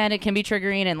know it's sad, it can be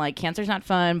triggering, and like Cancer's not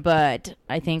fun, but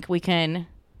I think we can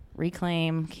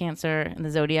reclaim Cancer in the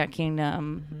Zodiac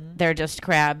Kingdom. They're just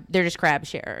crab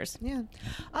sharers. Yeah.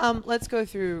 Let's go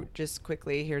through just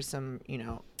quickly. Here's some,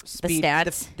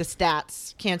 stats. The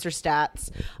stats, Cancer stats.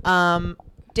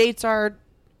 Dates are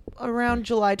around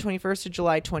July 21st to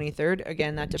July 23rd.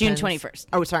 Again, that June depends. 21st.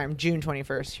 Oh, sorry, I'm June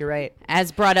 21st. You're right.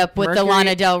 As brought up with the Mercury-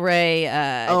 Lana Del Rey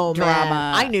Oh drama.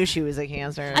 man, I knew she was a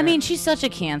Cancer. I mean, she's such a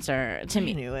Cancer to I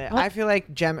me. knew it. I feel like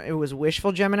it was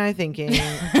wishful Gemini thinking.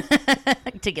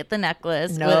 To get the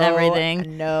necklace No, with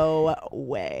everything. No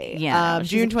way. Yeah, no,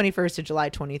 she's June 21st to July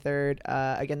 23rd.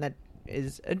 Again, that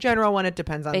is a general one. It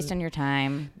depends on Based on your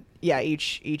time.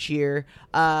 each year.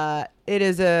 It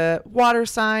is a water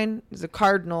sign. It's a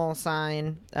cardinal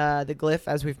sign. The glyph,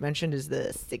 as we've mentioned, is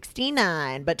the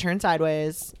 69, but turned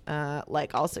sideways,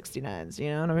 like all 69s. You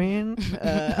know what I mean?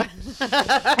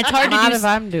 It's hard to Not do. if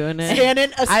I'm doing it.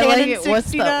 Standing I like it. What's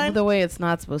 69. the way it's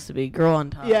not supposed to be? Girl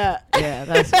on top. Yeah. Yeah,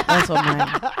 that's what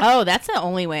mine. Oh, that's the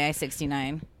only way I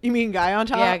 69. You mean guy on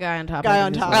top? Yeah, guy on top. Guy I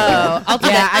on think is top. the way. Oh, I'll do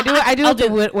Yeah, that. I do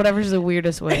I'll it whatever's the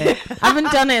weirdest way. I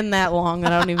haven't done it in that long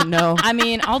that I don't even know. I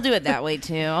mean, I'll do it that way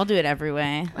too. I'll do it every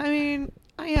way. I mean,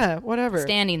 yeah, whatever.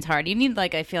 Standing's hard. You need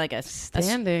like, I feel like a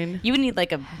Standing. You would need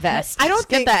like a vest. I don't Just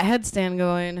get think that headstand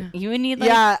going. You would need like.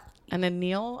 Yeah, And then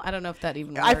kneel. I don't know if that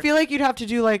even works. I feel like you'd have to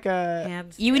do like a.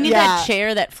 Hands You would need Yeah. that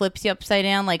chair that flips you upside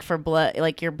down, like for blood,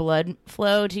 like your blood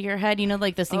flow to your head. You know,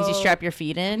 like those things you Oh. strap your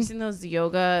feet Have in. you seen those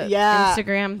yoga Yeah.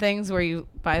 Instagram things where you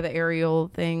buy the aerial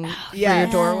thing Yeah, for your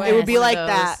doorway? it would be One of like those.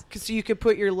 that because you could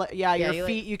put your your you, like,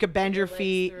 feet. You could bend your legs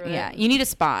feet. through it. Yeah, you need a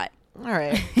spot. All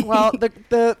right. Well,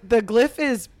 the glyph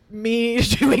is me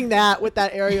doing that with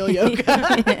that aerial yoga,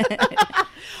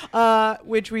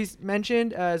 which we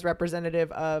mentioned is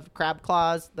representative of crab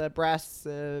claws, the breasts,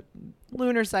 the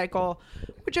lunar cycle.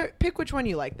 Pick which one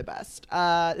you like the best.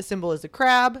 The symbol is the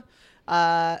crab.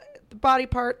 The body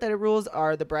part that it rules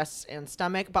are the breasts and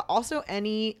stomach, but also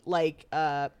any like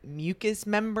mucous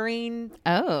membrane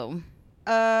Oh,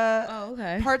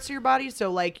 okay. parts of your body,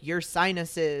 so like your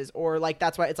sinuses, or like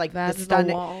that's why it's like the Vaginal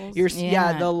stomach, walls.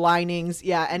 yeah, the linings,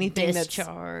 anything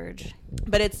discharge.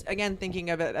 but it's again thinking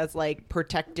of it as like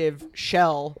protective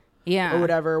shell Yeah. or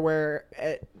whatever, where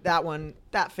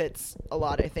that fits a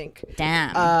lot, I think.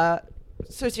 Damn.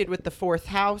 Associated with the fourth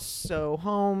house, so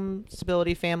home,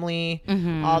 stability, family,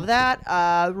 Mm-hmm. all of that.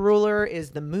 Ruler is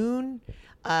the moon.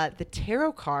 The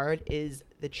tarot card is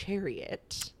the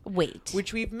Chariot, Wait.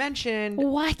 which we've mentioned.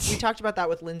 What? We talked about that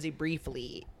with Lindsay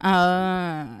briefly.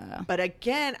 Uh. But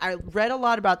again, I read a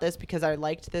lot about this because I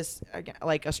liked this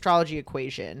like astrology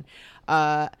equation.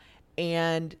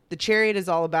 And the Chariot is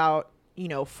all about,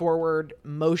 forward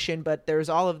motion, but there's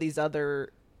all of these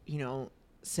other,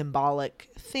 symbolic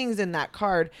things in that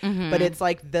card. But it's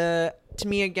like to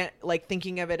me, again, like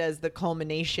thinking of it as the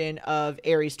culmination of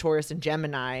Aries, Taurus, and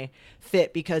Gemini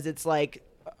fit, because it's like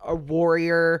a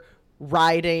warrior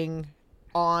riding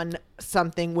on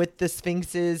something with the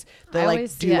sphinxes, the I like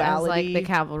always see it as, duality. like the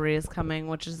cavalry is coming,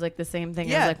 which is like the same thing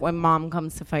Yeah. as like when mom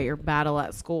comes to fight your battle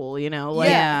at school, like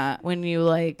Yeah. when you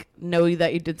like know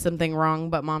that you did something wrong,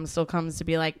 but mom still comes to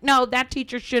be like, no, that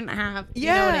teacher shouldn't have. You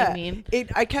know what I mean?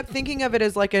 I kept thinking of it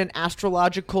as like an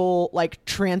astrological like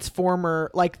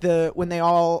transformer, like when they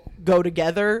all go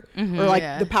together, or like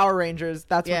Yeah. the Power Rangers.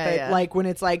 That's Yeah, what they yeah. like when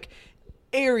it's like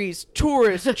Aries,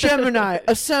 Taurus, Gemini,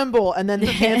 assemble, and then the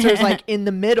Cancer is like in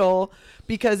the middle,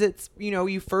 because it's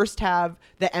you first have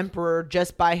the Emperor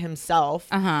just by himself,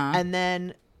 and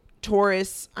then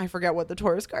Taurus, I forget what the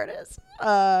Taurus card is,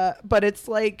 but it's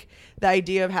like the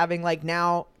idea of having like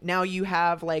now you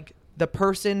have like the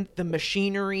person, the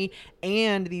machinery,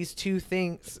 and these two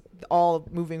things all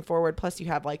moving forward. Plus you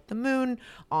have like the moon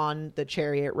on the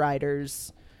chariot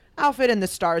rider's outfit and the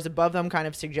stars above them, kind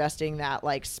of suggesting that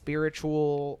like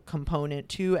spiritual component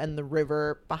too, and the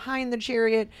river behind the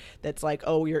chariot that's like,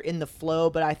 oh, you're in the flow.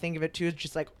 But I think of it too as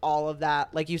just like all of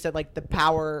that, like you said, like the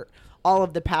power, all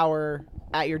of the power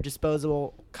at your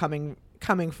disposal coming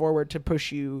forward to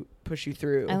push you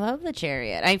through. I love the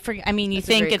Chariot. I mean, you It's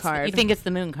a think great it's card. you think it's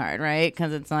the moon card, right?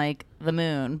 Because it's like the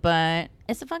moon, but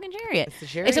it's a fucking chariot. It's the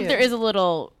Chariot. Except there is a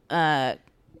little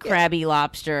crabby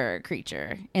lobster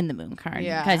creature in the moon card.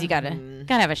 Yeah. Because you gotta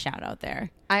have a shout out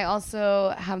there. I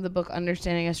also have the book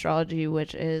Understanding Astrology,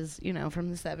 which is, from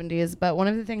the 70s. But one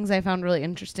of the things I found really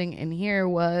interesting in here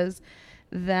was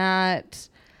that,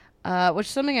 which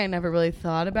is something I never really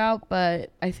thought about,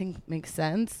 but I think makes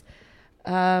sense.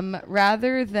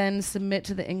 Rather than submit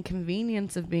to the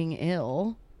inconvenience of being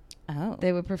ill, Oh.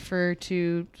 they would prefer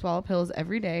to swallow pills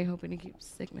every day, hoping to keep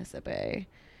sickness at bay,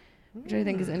 which I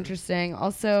think is interesting.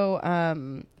 Also,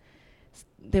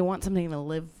 they want something to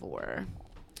live for.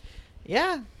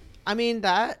 Yeah, I mean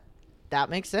that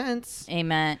makes sense.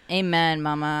 Amen. Amen,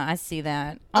 mama. I see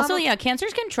that. Also, yeah,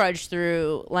 cancers can trudge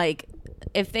through, like,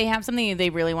 if they have something they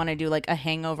really want to do, like a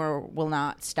hangover will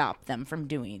not stop them from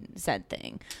doing said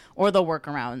thing. Or they'll work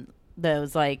around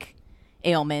those like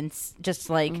ailments, just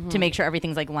like to make sure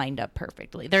everything's like lined up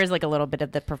perfectly. There's like a little bit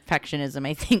of the perfectionism,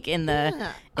 I think, in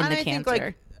the I cancer.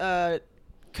 think, like,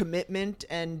 commitment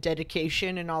and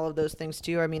dedication and all of those things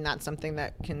too. I mean, that's something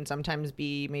that can sometimes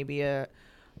be maybe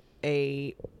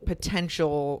a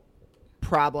potential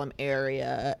problem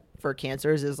area for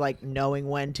cancers, is like knowing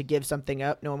when to give something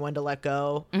up, knowing when to let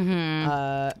go.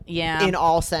 In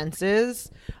all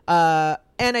senses. And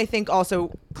I think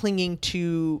also clinging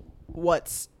to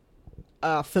what's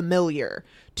familiar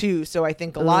too. So I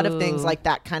think a lot of things like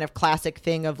that kind of classic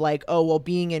thing of like, oh, well,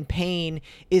 being in pain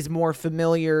is more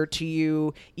familiar to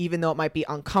you, even though it might be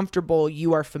uncomfortable.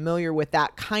 You are familiar with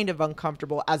that kind of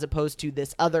uncomfortable, as opposed to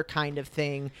this other kind of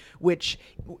thing, which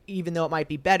even though it might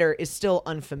be better, is still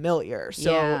unfamiliar.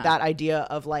 So that idea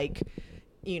of like,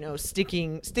 you know,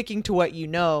 sticking to what you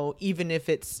know, even if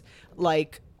it's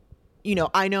like, you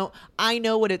know, I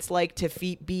know what it's like to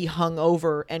be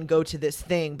hungover and go to this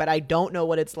thing, but I don't know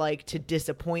what it's like to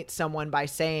disappoint someone by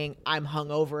saying I'm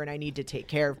hungover and I need to take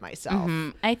care of myself.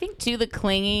 I think too, the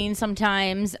clinging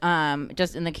sometimes,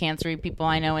 just in the cancer people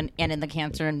I know and in the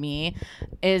cancer in me,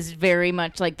 is very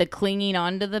much like the clinging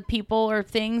onto the people or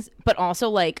things, but also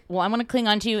like, well, I want to cling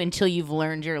onto you until you've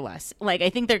learned your lesson. Like, I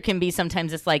think there can be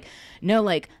sometimes it's like, no,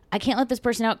 like, I can't let this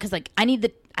person out because like I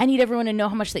need everyone to know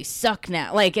how much they suck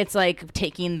now. Like, it's like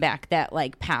taking back that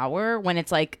like power, when it's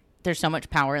like there's so much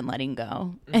power in letting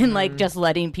go and like just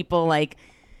letting people like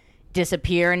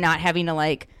disappear and not having to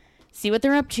like see what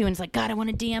they're up to. And it's like, God, I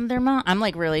want to DM their mom. I'm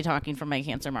like really talking from my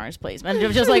Cancer Mars placement.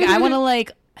 It's just like, I want to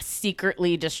like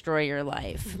secretly destroy your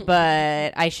life,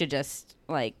 but I should just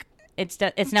like,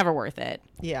 it's never worth it.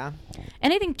 Yeah.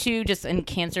 And I think too, just in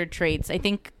cancer traits, I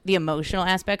think the emotional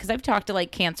aspect, because I've talked to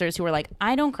like cancers who are like,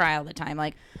 I don't cry all the time.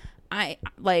 Like I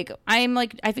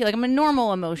feel like I'm a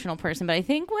normal emotional person, but I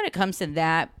think when it comes to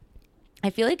that,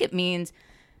 I feel like it means,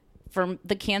 for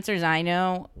the cancers I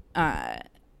know,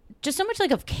 just so much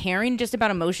like of caring just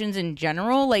about emotions in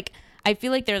general. Like, I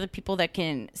feel like they're the people that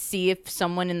can see if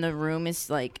someone in the room is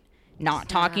like not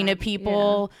talking to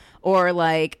people, or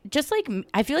like, just like,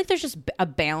 I feel like there's just a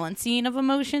balancing of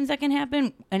emotions that can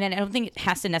happen. And I don't think it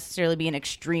has to necessarily be an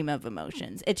extreme of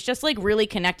emotions. It's just like really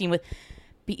connecting with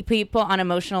people on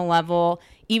emotional level,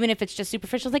 even if it's just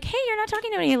superficial. It's like, hey, you're not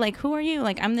talking to me. Like, who are you?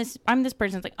 Like, I'm this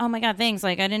person. It's like, oh my God, thanks.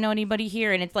 Like, I didn't know anybody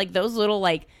here. And it's like those little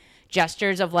like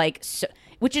gestures of like,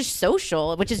 which is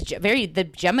social, which is the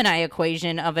Gemini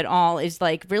equation of it all, is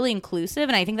like really inclusive.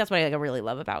 And I think that's what I really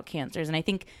love about cancers. And I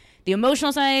think the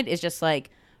emotional side is just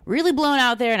like really blown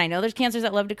out there. And I know there's cancers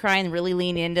that love to cry and really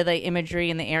lean into the imagery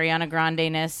and the Ariana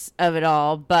Grande-ness of it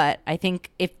all. But I think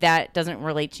if that doesn't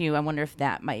relate to you, I wonder if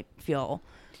that might feel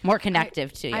more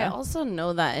connective to you. I also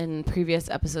know that in previous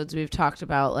episodes we've talked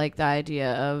about like the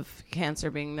idea of cancer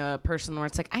being the person where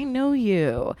it's like, I know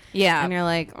you. Yeah. And you're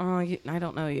like, oh, I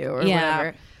don't know you, or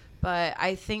whatever. But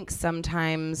I think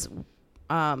sometimes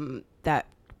that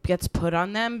gets put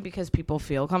on them because people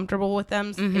feel comfortable with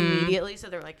them immediately. So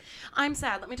they're like, I'm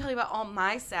sad. Let me tell you about all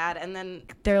my sad. And then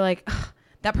they're like,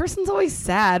 that person's always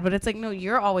sad. But it's like, no,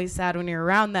 you're always sad when you're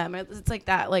around them. It's like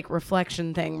that like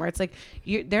reflection thing where it's like,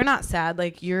 they're not sad.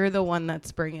 Like, you're the one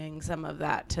that's bringing some of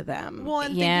that to them. Well,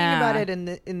 and thinking about it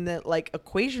in the like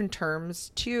equation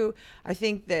terms too, I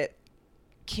think that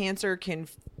cancer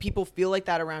people feel like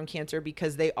that around cancer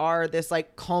because they are this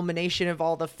like culmination of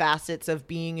all the facets of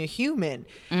being a human.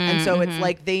 And so it's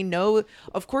like, they know,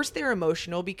 of course they're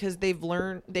emotional because they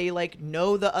like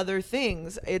know the other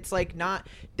things. It's like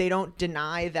they don't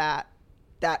deny that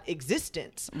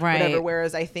existence, right? Whatever.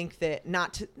 Whereas I think that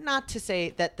not to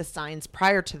say that the signs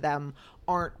prior to them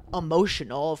aren't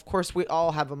emotional. Of course we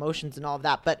all have emotions and all of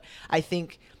that, but I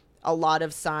think a lot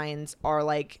of signs are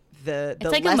like it's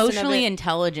like emotionally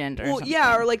intelligent or something.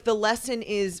 Yeah, or like the lesson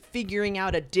is figuring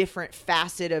out a different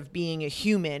facet of being a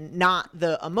human, not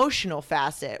the emotional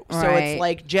facet. Right. So it's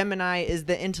like Gemini is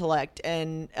the intellect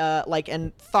and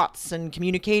and thoughts and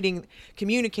communicating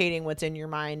what's in your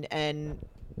mind and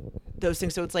those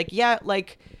things. So it's like,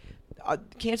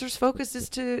 cancer's focus is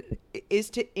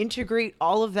to integrate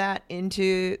all of that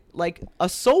into like a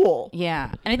soul.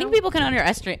 Yeah. And I think people can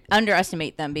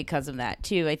underestimate them because of that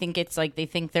too. I think it's like they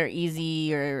think they're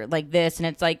easy or like this, and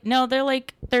it's like, no,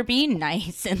 they're being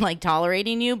nice and like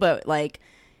tolerating you, but like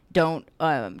don't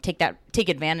take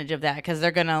advantage of that, because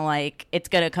they're gonna like, it's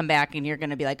gonna come back and you're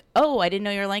gonna be like, oh, I didn't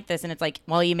know you were like this, and it's like,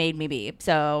 well, you made me be.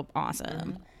 So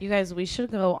awesome. You guys, we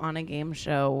should go on a game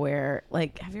show where,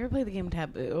 like, have you ever played the game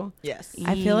Taboo? Yes.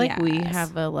 I feel like we Yes.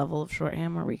 have a level of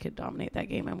shorthand where we could dominate that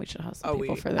game, and we should hustle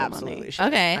people for their absolutely money. should.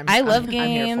 Okay, I'm- I love I'm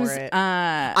here games. for it.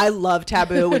 I love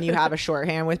Taboo when you have a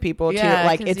shorthand with people too. Yeah,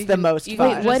 Like 'cause it's you the can- most you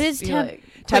fun. can What just is be tab- like-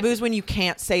 Taboo's when you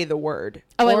can't say the word.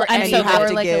 Oh, or, I'm and so you have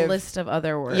good. like give- a list of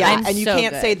other words. Yeah, I'm and you so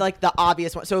can't say good. like the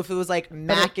obvious one. So if it was like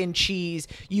mac and cheese,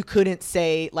 you couldn't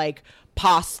say like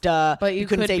pasta. But you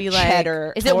couldn't could say be like,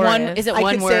 cheddar. Is it one? Taurus. Is it I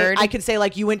one could word? Say, I could say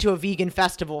like you went to a vegan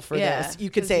festival for Yeah, this. You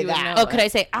could 'cause say you would that. know oh, could I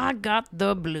say I got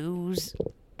the blues?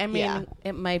 I mean, Yeah.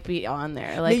 it might be on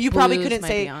there. No, Like you probably blues couldn't might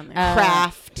say be on there.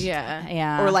 craft. Yeah.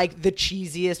 Yeah. Or like the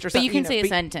cheesiest or But something. you can say a but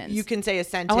sentence. You can say a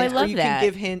sentence. I Or love you that. can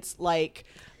give hints like.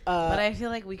 But I feel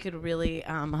like we could really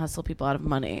hustle people out of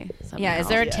money. Yeah, is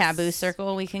there a Yes. taboo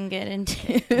circle we can get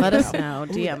into? Let us know.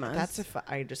 Ooh, DM us. That's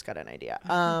I just got an idea.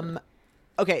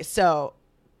 Okay, so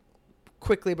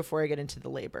quickly before I get into the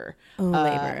labor.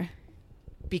 Labor.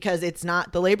 Because it's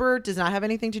not, the labor does not have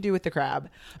anything to do with the crab,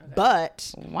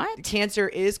 but What? Cancer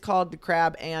is called the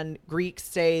crab, and Greeks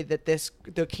say that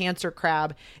the Cancer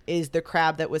crab is the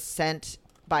crab that was sent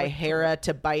by Hera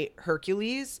to bite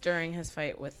Hercules. during his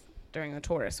fight during the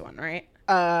Taurus one, right?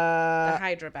 Uh, The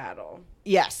Hydra battle.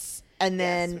 yes, and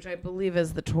then Which I believe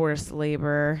is the Taurus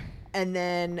labor. and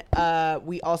then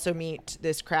we also meet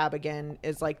this crab again,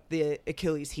 is like the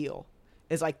Achilles heel.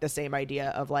 Is like the same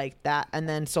idea of like that. And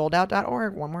then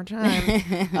soldout.org one more time.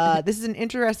 This is an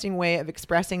interesting way of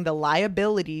expressing the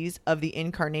liabilities of the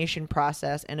incarnation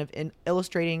process and of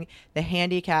illustrating the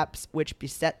handicaps which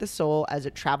beset the soul as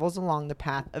it travels along the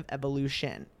path of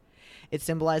evolution. It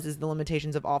symbolizes the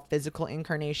limitations of all physical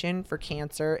incarnation. For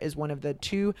Cancer is one of the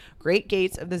two great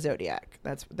gates of the zodiac.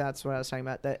 That's what I was talking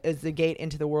about. That is the gate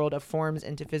into the world of forms,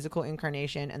 into physical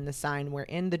incarnation, and the sign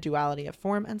wherein the duality of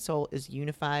form and soul is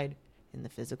unified in the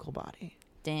physical body.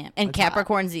 Damn. And What's that?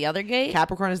 Capricorn's the other gate?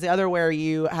 Capricorn is the other, where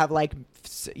you have like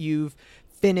you've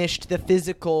finished the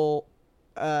physical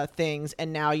things,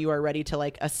 and now you are ready to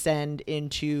like ascend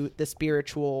into the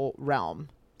spiritual realm.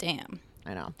 Damn.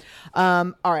 I know.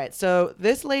 All right. So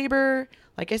this labor,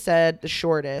 like I said, the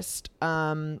shortest.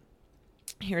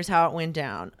 Here's how it went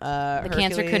down. The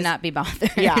Cancer could not be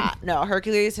bothered. Yeah. No.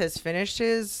 Hercules has finished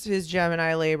his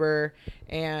Gemini labor,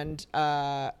 and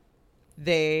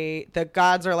the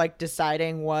gods are like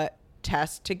deciding what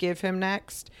test to give him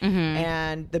next.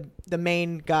 And the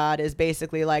main god is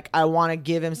basically like, I want to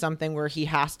give him something where he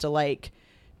has to like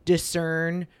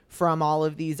discern from all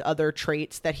of these other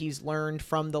traits that he's learned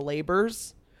from the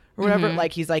labors or whatever.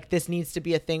 Like he's like, this needs to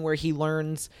be a thing where he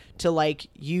learns to like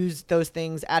use those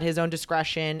things at his own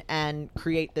discretion and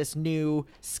create this new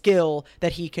skill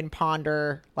that he can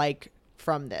ponder like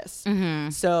from this.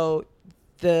 So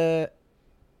the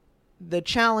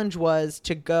challenge was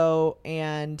to go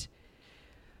and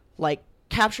like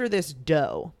capture this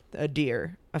doe,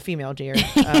 a female deer.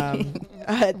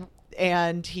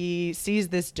 And he sees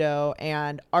this doe,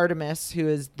 and Artemis, who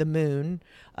is the moon,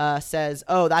 says,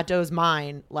 oh, that doe's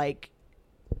mine. Like,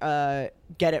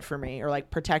 get it for me, or like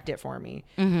protect it for me.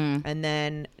 And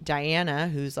then Diana,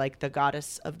 who's like the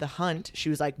goddess of the hunt, she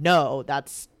was like, no,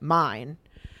 that's mine.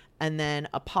 And then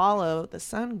Apollo, the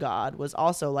sun god, was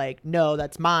also like, no,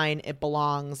 that's mine. It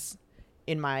belongs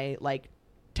in my like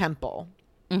temple.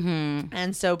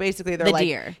 And so basically they're The like,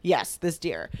 deer. yes, this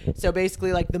deer. So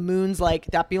basically like the moon's like,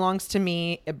 that belongs to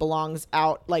me. It belongs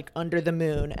out like under the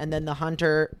moon. And then the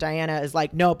hunter, Diana, is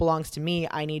like, no, it belongs to me.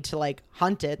 I need to like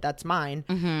hunt it. That's mine.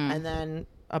 And then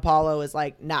Apollo is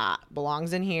like, nah,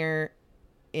 belongs in here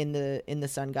in the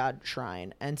sun god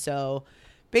shrine. And so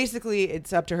basically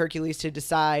it's up to Hercules to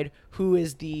decide who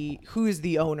is the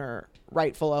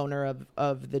rightful owner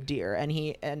of the deer, and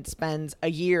he spends a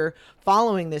year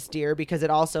following this deer, because it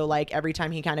also like every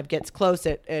time he kind of gets close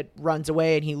it runs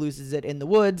away and he loses it in the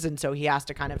woods, and so he has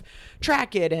to kind of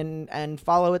track it and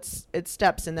follow its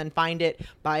steps, and then find it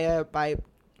by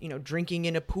drinking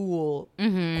in a pool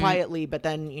quietly, but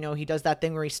then he does that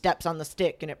thing where he steps on the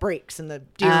stick and it breaks and the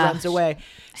deer runs away.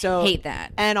 So hate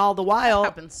that. And all the while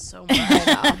Happens so much.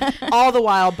 I know. All the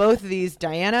while, both of these,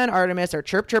 Diana and Artemis, are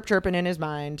chirping in his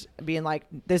mind, being like,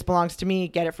 this belongs to me,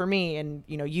 get it for me, and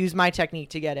use my technique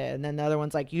to get it. And then the other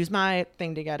one's like, use my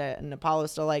thing to get it. And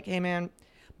Apollo's still like, hey man,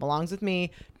 belongs with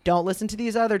me, don't listen to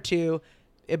these other two,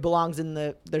 it belongs in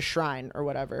the shrine or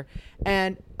whatever.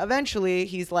 And eventually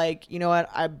he's like, you know what,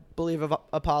 I believe of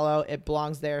Apollo, it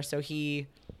belongs there. So he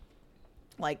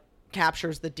like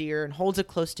captures the deer and holds it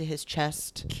close to his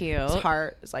chest. Cute. His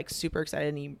heart is like super excited,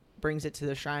 and he brings it to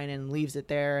the shrine and leaves it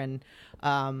there. And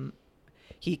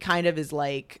he kind of is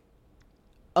like,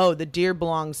 oh, the deer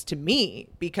belongs to me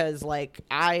because like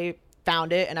I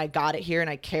found it and I got it here and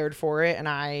I cared for it and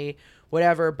I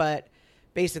whatever. But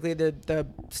basically the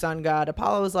sun god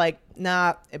Apollo is like,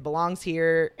 nah, it belongs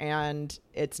here and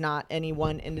it's not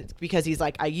anyone. And it's because he's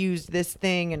like, I used this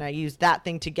thing and I used that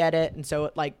thing to get it. And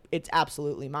so it's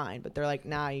absolutely mine. But they're like,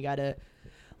 nah, you got to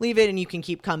leave it and you can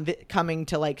keep coming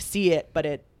to like see it,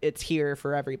 but it's here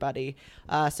for everybody.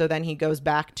 So then he goes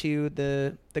back to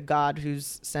the god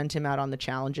who's sent him out on the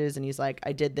challenges and he's like,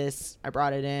 I did this, I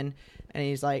brought it in. And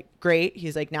he's like, great.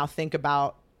 He's like, now think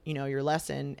about, your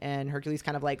lesson. And Hercules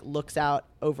kind of like looks out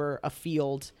over a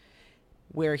field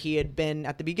where he had been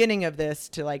at the beginning of this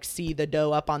to like see the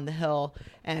doe up on the hill.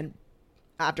 And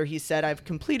after he said, I've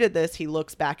completed this, he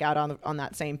looks back out on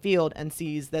that same field and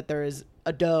sees that there is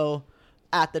a doe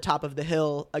at the top of the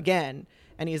hill again.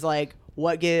 And he's like,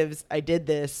 what gives? I did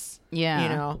this.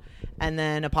 Yeah. And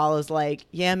then Apollo's like,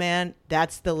 yeah, man,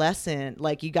 that's the lesson.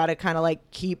 Like, you got to kind of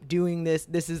like keep doing this.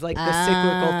 This is like the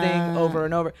cyclical thing over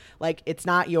and over. Like, it's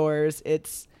not yours.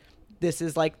 This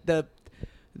is like the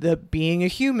being a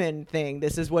human thing.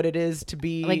 This is what it is to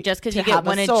be. Like, just because you get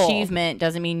one achievement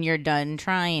doesn't mean you're done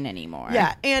trying anymore.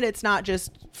 Yeah. And it's not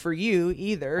just for you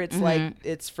either. It's like,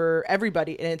 it's for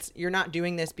everybody. And you're not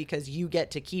doing this because you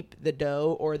get to keep the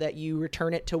dough or that you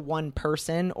return it to one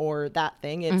person or that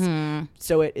thing. It's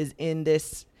so it is in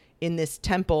this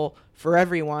temple for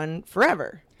everyone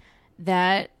forever.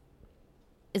 That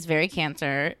is very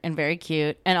Cancer and very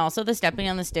cute. And also the stepping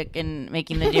on the stick and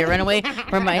making the deer run away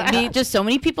remind me, just so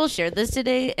many people shared this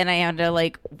today and I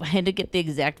had to get the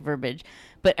exact verbiage.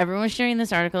 But everyone was sharing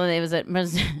this article today. It was that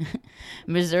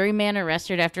Missouri man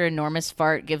arrested after enormous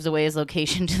fart gives away his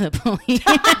location to the police.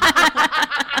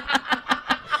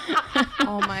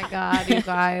 Oh my God, you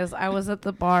guys. I was at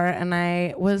the bar and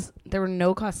there were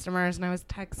no customers and I was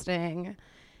texting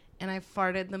and I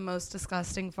farted the most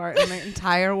disgusting fart in the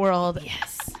entire world.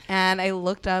 Yes. And I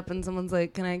looked up and someone's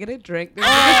like, can I get a drink? There's a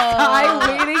guy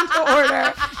waiting to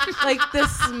order like the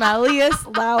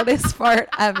smelliest, loudest fart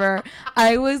ever.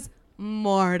 I was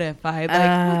mortified. Like,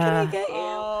 what can I get you?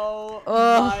 Oh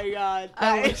my God.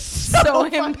 I was so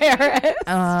embarrassed.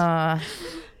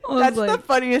 That's like, the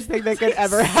funniest thing that could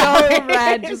ever happen. So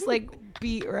red, just like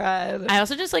beet red. I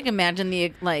also just like imagine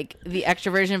the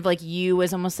extra version of like you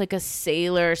as almost like a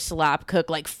sailor slop cook,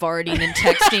 like farting and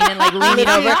texting and like leaning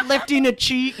over, lifting a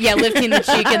cheek. Yeah, lifting the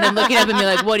cheek and then looking up and be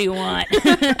like, "What do you want?"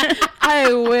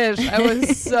 I wish I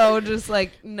was so just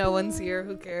like, no one's here.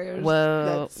 Who cares?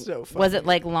 Whoa, that's so funny. Was it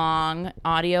like long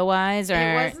audio wise, or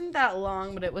it wasn't that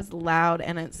long, but it was loud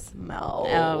and it smelled.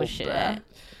 Oh shit.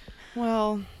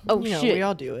 Well, shit. We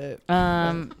all do it.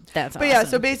 That's but yeah,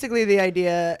 so basically the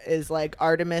idea is like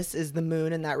Artemis is the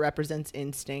moon and that represents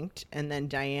instinct. And then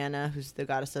Diana, who's the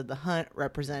goddess of the hunt,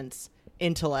 represents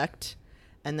intellect.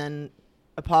 And then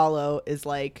Apollo is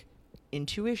like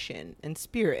intuition and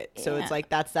spirit. So it's like,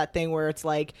 that's that thing where it's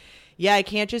like, yeah, I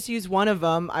can't just use one of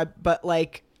them. But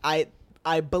like,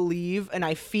 I believe and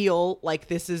I feel like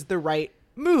this is the right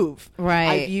move. Right.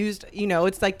 I've used,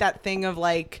 it's like that thing of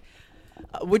like,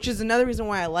 which is another reason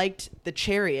why I liked the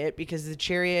Chariot, because the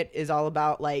Chariot is all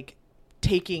about like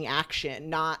taking action,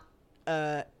 not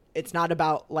it's not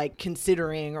about like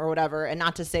considering or whatever. And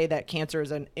not to say that Cancer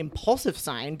is an impulsive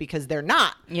sign, because they're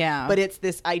not. Yeah. But it's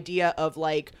this idea of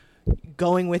like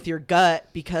going with your gut,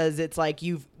 because it's like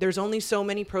there's only so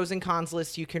many pros and cons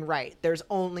lists you can write. There's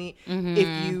only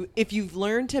if you've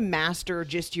learned to master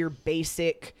just your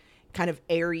basic kind of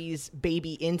Aries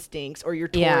baby instincts, or your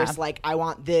Taurus, like I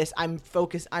want this, I'm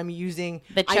focused, I'm using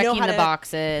the checking the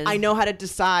boxes. I know how to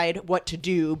decide what to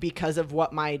do because of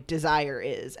what my desire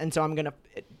is, and so I'm gonna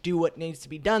do what needs to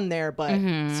be done there. But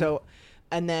so,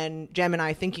 and then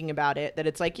Gemini thinking about it, that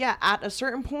it's like, yeah, at a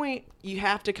certain point you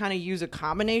have to kind of use a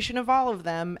combination of all of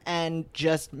them and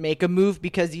just make a move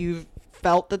because you've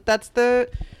felt that that's the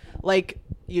like.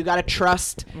 You got to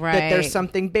trust that there's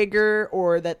something bigger,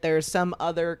 or that there's some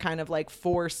other kind of like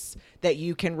force that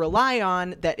you can rely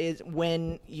on, that is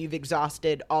when you've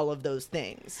exhausted all of those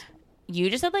things. You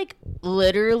just had like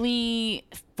literally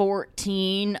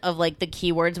 14 of like the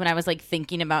keywords when I was like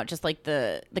thinking about just like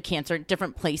the Cancer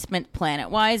different placement planet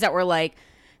wise that were like,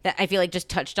 that I feel like just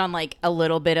touched on like a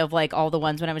little bit of like all the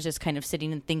ones when I was just kind of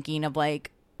sitting and thinking of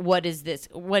like, what is this?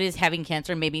 What is having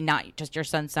Cancer? Maybe not just your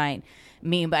sun sign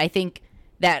mean, but I think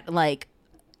that like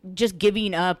just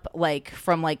giving up like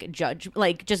from like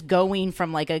like just going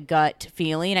from like a gut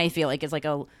feeling, I feel like is like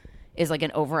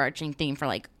an overarching theme for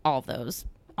like all those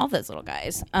little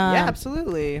guys. Yeah,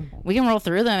 absolutely. We can roll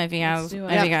through them if you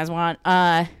guys want.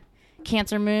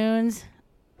 Cancer moons,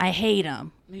 I hate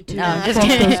them. Me too. No, I'm just Fuck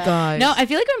kidding. those guys. No, I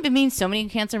feel like I've been meeting so many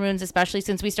Cancer moons, especially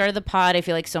since we started the pod. I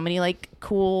feel like so many like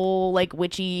cool, like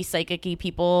witchy, psychic-y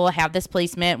people have this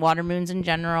placement. Water moons in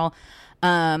general.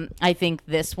 I think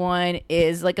this one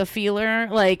is like a feeler.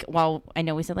 Like, well, I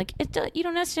know we said like you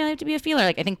don't necessarily have to be a feeler.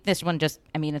 Like, I think this one just,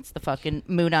 I mean, it's the fucking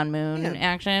moon on moon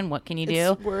action. What can you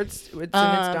do? It's in its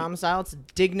domicile. It's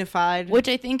dignified. Which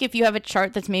I think if you have a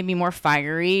chart that's maybe more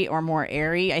fiery or more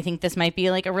airy, I think this might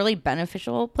be like a really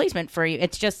beneficial placement for you.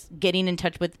 It's just getting in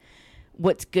touch with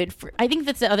what's good for. I think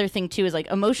that's the other thing too, is like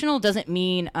emotional doesn't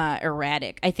mean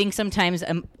erratic. I think sometimes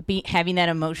having that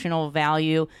emotional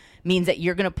value means that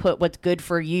you're going to put what's good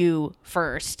for you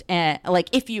first. And like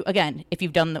if you've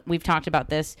done we've talked about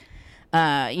this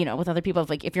with other people,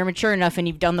 like if you're mature enough and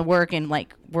you've done the work, and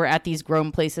like we're at these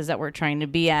grown places that we're trying to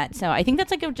be at. So I think that's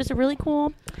like just a really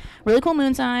cool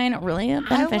moon sign, really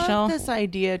beneficial. I love this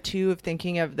idea too of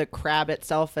thinking of the crab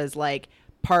itself as like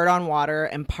part on water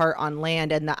and part on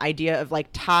land, and the idea of like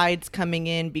tides coming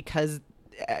in, because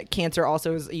Cancer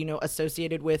also is,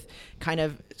 associated with kind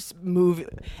of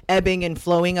ebbing and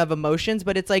flowing of emotions.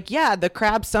 But it's like, yeah, the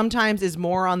crab sometimes is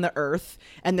more on the earth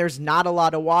and there's not a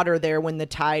lot of water there when the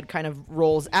tide kind of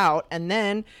rolls out, and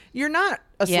then you're not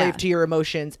a slave to your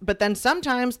emotions. But then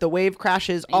sometimes the wave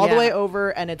crashes all the way over,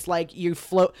 and it's like you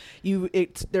float,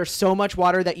 there's so much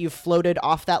water that you've floated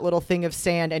off that little thing of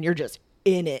sand and you're just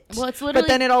in it. Well, it's literally, but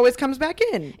then it always comes back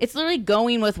in. It's literally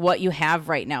going with what you have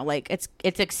right now. Like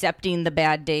it's accepting the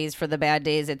bad days for the bad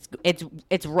days.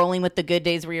 It's rolling with the good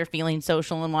days where you're feeling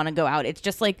social and want to go out. It's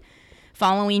just like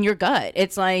following your gut.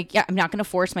 It's like, I'm not going to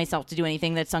force myself to do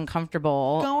anything that's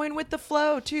uncomfortable. Going with the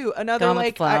flow too.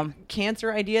 Another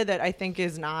Cancer idea that I think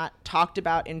is not talked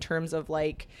about in terms of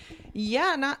like,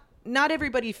 not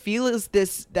everybody feels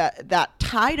that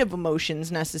tide of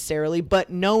emotions necessarily, but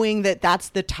knowing that that's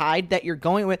the tide that you're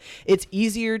going with, it's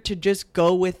easier to just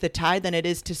go with the tide than it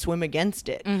is to swim against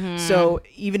it. Mm-hmm. So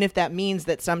even if that means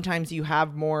that sometimes you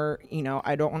have more,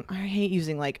 I hate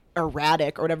using like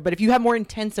erratic or whatever, but if you have more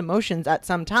intense emotions at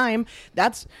some time,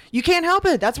 you can't help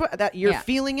it. That's that you're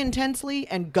feeling intensely,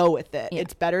 and go with it. Yeah.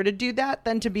 It's better to do that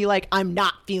than to be like, I'm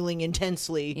not feeling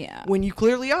intensely when you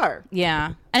clearly are.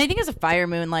 Yeah. And I think as a fire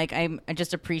moon, like I'm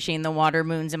just appreciating the water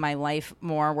moons in my life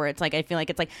more, where it's like I feel like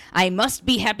it's like I must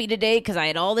be happy today because I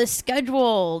had all this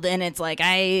scheduled, and it's like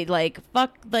I like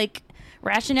fuck like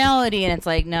rationality, and it's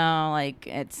like no, like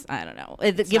it's I don't know,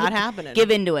 it's not happening.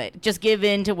 Give into it, just give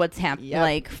into what's happening. Yep.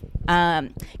 Like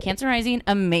Cancer rising,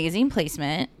 amazing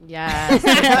placement. Yes.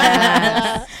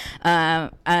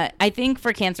 I think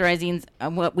for Cancer risings,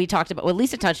 what we talked about, what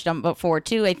Lisa touched on before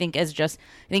too, I think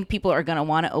people are going to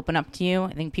want to open up to you.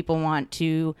 I think people want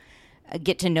to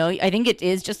get to know you. I think it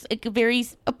is just like a very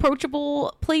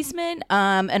approachable placement.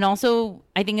 And also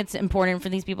I think it's important for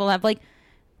these people to have like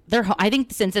I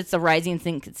think since it's a rising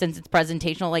thing, since it's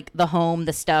presentational, like the home,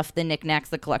 the stuff, the knickknacks,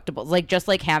 the collectibles, like just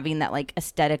like having that like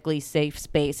aesthetically safe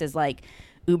space is like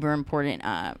uber important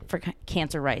for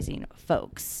Cancer rising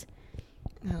folks.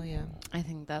 Oh yeah, I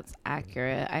think that's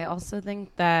accurate. I also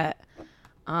think that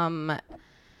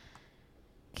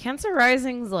Cancer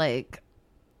risings, like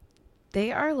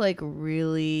they are like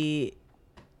really,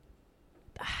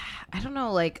 I don't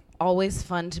know, like always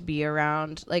fun to be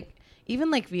around, like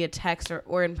even like via text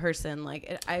or in person.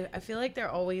 Like I feel like they're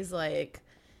always like,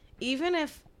 even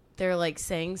if they're like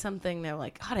saying something, they're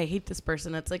like, God, I hate this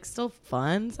person, it's like still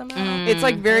fun somehow. It's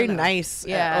like very nice.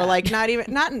 Or like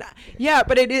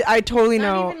but it is, I totally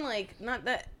know. Not even like, not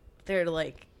that they're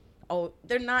like, oh,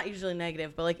 they're not usually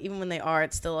negative, but like even when they are,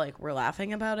 it's still like we're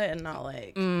laughing about it and not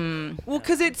like well,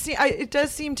 because it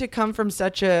does seem to come from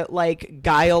such a like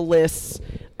guileless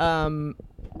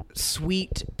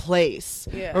sweet place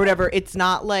or whatever. It's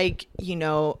not like,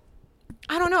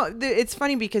 I don't know. It's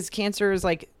funny because Cancer is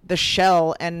like the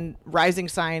shell, and rising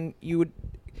sign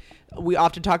we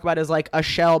often talk about as like a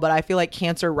shell, but I feel like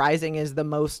Cancer rising is the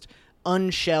most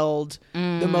unshelled,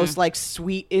 the most like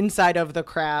sweet inside of the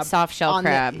crab, soft shell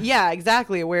crab. Yeah,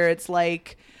 exactly. Where it's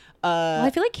like well, I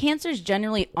feel like Cancers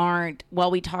generally aren't, while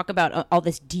we talk about all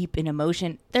this deep in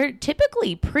emotion, they're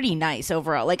typically pretty nice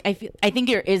overall. Like I think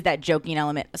there is that joking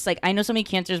element. It's like I know so many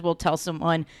Cancers will tell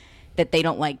someone that they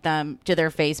don't like them to their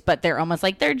face, but they're almost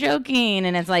like they're joking,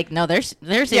 and it's like no, they're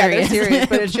serious. Yeah, they're serious,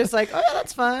 but it's just like, oh,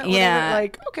 that's fun. Yeah,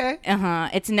 like okay.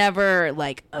 It's never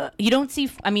like you don't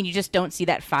see. I mean, you just don't see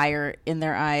that fire in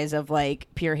their eyes of like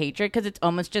pure hatred, because it's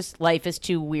almost just life is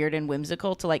too weird and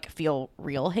whimsical to like feel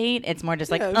real hate. It's more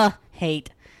just like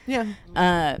hate.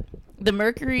 Yeah. The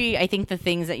Mercury, I think the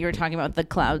things that you were talking about, the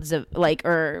clouds of like,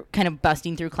 or kind of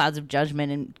busting through clouds of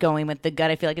judgment and going with the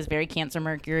gut, I feel like is very Cancer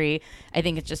Mercury. I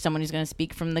think it's just someone who's going to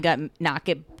speak from the gut, not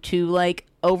get too like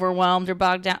overwhelmed or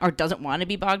bogged down, or doesn't want to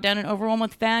be bogged down and overwhelmed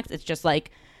with facts. It's just like,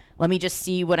 let me just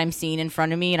see what I'm seeing in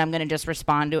front of me, and I'm going to just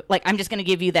respond to it. Like, I'm just going to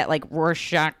give you that like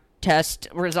Rorschach test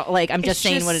result. Like, I'm just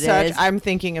saying what it is. I'm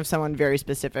thinking of someone very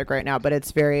specific right now, but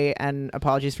it's very, and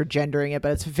apologies for gendering it,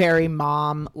 but it's very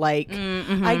mom. Like,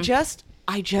 I just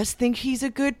think he's a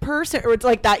good person, or it's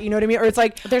like that, you know what I mean? Or it's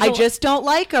like, I just don't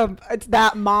like him. It's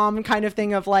that mom kind of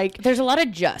thing of like, there's a lot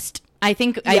of just. I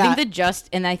think the just,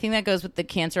 and I think that goes with the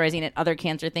cancerizing and other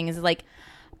cancer things, is like,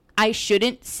 I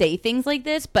shouldn't say things like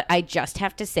this, but I just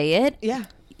have to say it. Yeah.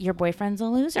 Your boyfriend's a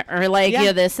loser, or like, you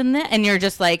know, this and that, and you're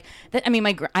just like that. I mean,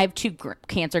 I have 2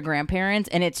 cancer grandparents,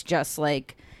 and it's just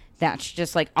like, that's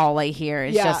just like all I hear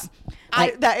is just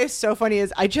like, that is so funny.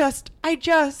 Is I can't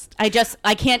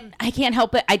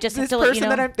help it. I just this have to person let you know.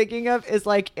 that I'm thinking of is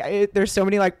like, there's so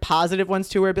many like positive ones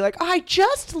too, where it'd be like, oh, I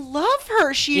just love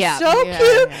her. She's so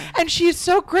cute and she's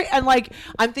so great. And like,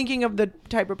 I'm thinking of the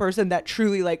type of person that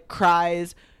truly like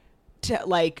cries to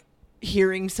like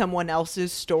hearing someone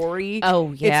else's story.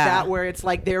 Oh yeah. It's that where it's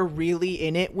like they're really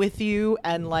in it with you,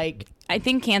 and like, I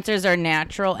think cancers are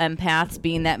natural empaths,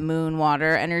 being that moon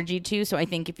water energy too. So I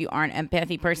think if you are an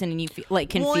empathy person and you feel,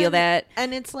 like feel that,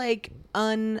 and it's like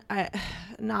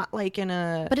not like in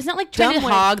a, but it's not like trying to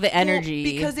hog the energy,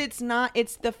 because it's not.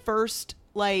 It's the first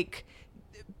like,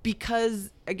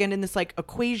 because again, in this like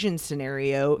equation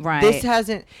scenario, right, this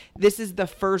is the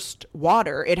first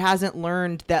water. It hasn't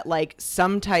learned that like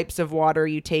some types of water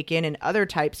you take in and other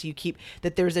types you keep,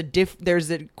 that there's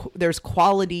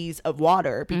qualities of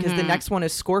water, because the next one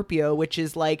is Scorpio, which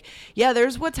is like, yeah,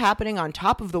 there's what's happening on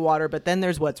top of the water, but then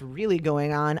there's what's really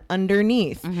going on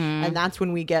underneath. And that's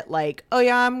when we get like, oh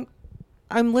yeah,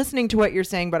 I'm listening to what you're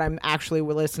saying, but I'm actually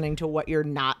listening to what you're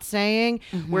not saying.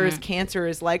 Whereas Cancer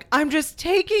is like, I'm just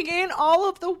taking in all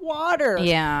of the water.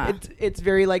 Yeah. It's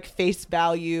very like face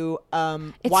value.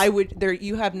 Why would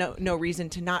you have no reason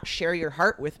to not share your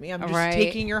heart with me? I'm just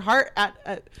taking your heart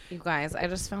at You guys, I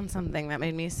just found something that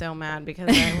made me so mad,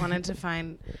 because I wanted to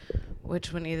find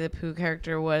which Winnie the Pooh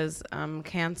character was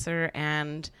Cancer,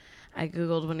 and I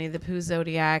Googled Winnie the Pooh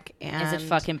zodiac, and is it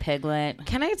fucking Piglet?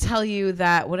 Can I tell you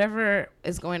that whatever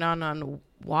is going on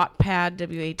Wattpad,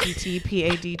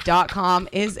 WATTPAD.com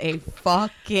is a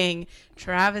fucking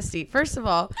travesty. First of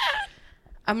all,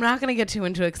 I'm not going to get too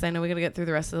into it because I know we got to get through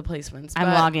the rest of the placements. I'm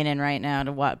logging in right now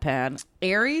to Wattpad.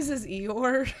 Aries is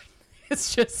Eeyore.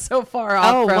 It's just so far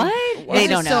off. Oh, what? They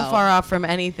don't know. So far off from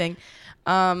anything.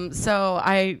 So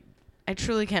I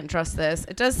truly can't trust this.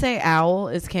 It does say Owl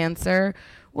is Cancer,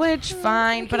 which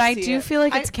fine, but I do feel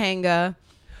like it's Kanga.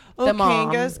 The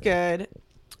mom. Kanga's good.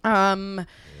 What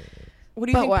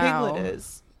do you think Piglet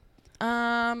is?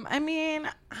 I mean,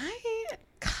 I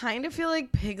kind of feel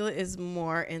like Piglet is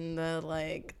more in the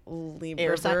like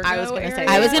Libra Virgo. I was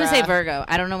gonna say Virgo.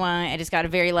 I don't know why. I just got a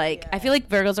very like. I feel like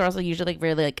Virgos are also usually like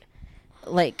very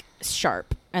like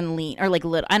sharp and lean, or like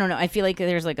little. I don't know. I feel like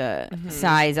there's like a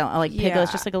size. Like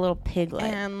Piglet's just like a little piglet.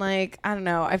 And like, I don't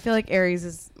know. I feel like Aries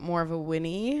is more of a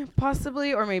Winnie,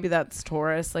 possibly, or maybe that's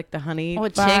Taurus, like the honey. Oh,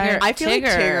 Tigger. I feel like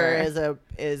Tigger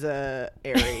is a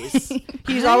Aries.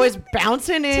 He's always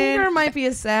bouncing in. Tigger might be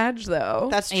a Sag though.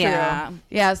 That's true.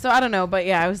 Yeah. So I don't know, but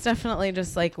yeah, I was definitely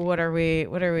just like, what are we?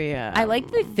 I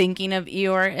like the thinking of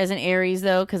Eeyore as an Aries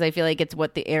though, because I feel like it's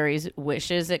what the Aries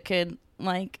wishes it could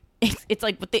like. It's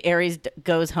like what the Aries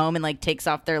goes home and like takes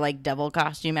off their like devil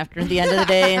costume after the end of the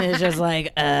day, and is just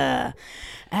like, I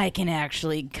can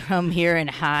actually come here and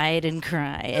hide and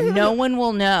cry, and no one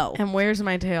will know. And where's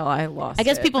my tail? I lost. I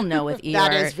guess people know with Eeyore.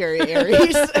 That is very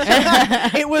Aries.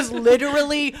 It was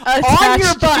literally on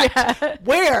your butt. Yeah.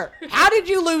 Where? How did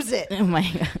you lose it? Oh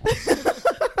my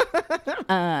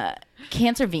god.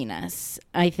 Cancer Venus,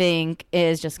 I think,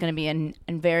 is just going to be a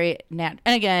very and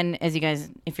again, as you guys,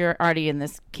 if you're already in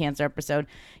this Cancer episode,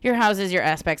 your houses, your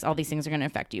aspects, all these things are going to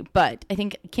affect you. But I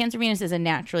think Cancer Venus is a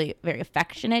naturally very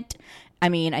affectionate. I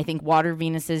mean, I think water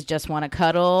Venuses just want to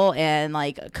cuddle and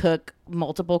like cook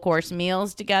multiple course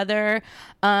meals together.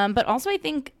 But also I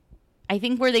think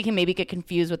where they can maybe get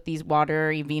confused with these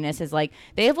watery Venus is like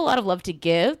they have a lot of love to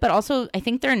give, but also I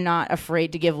think they're not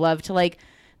afraid to give love to like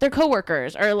their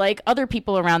coworkers or like other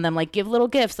people around them, like give little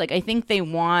gifts. Like I think they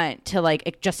want to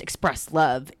like just express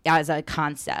love as a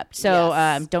concept.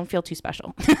 So don't feel too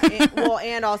special.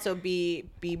 And also be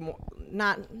more,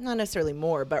 not necessarily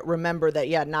more, but remember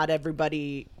that not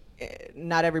everybody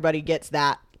gets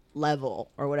that level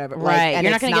or whatever. Right. Like, and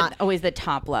you're not going to get always the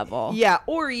top level. Yeah.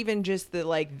 Or even just the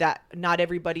like that not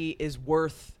everybody is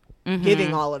worth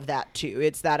giving all of that too.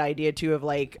 It's that idea too of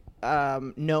like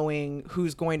knowing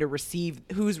who's going to receive,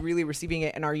 who's really receiving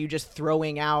it, and are you just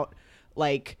throwing out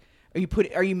like,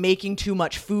 are you making too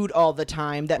much food all the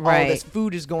time that all this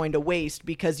food is going to waste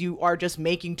because you are just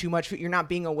making too much food? You're not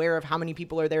being aware of how many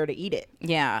people are there to eat it.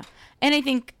 Yeah. And I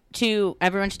think too,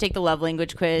 everyone should take the love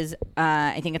language quiz.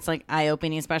 I think it's like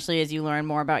eye-opening, especially as you learn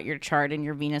more about your chart and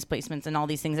your Venus placements and all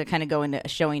these things that kind of go into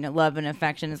showing love and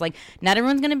affection. It's like not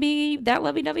everyone's going to be that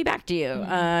lovey-dovey back to you.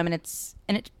 And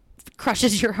it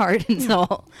crushes your heart and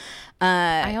soul.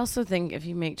 I also think if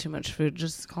you make too much food,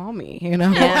 just call me. You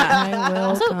know, Yeah. I will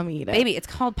Also, come eat it. Baby, it's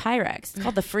called Pyrex. It's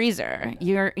called the freezer.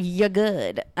 You're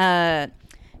good.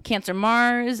 Cancer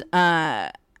Mars.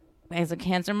 As a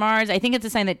Cancer Mars, I think it's a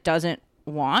sign that doesn't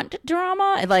want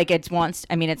drama. Like it's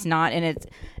not in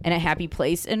a happy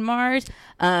place in Mars.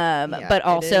 But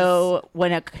also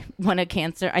when a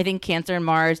Cancer, I think Cancer and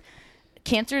Mars,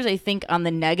 Cancers, I think on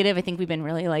the negative, I think we've been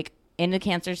really like into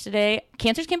Cancers today.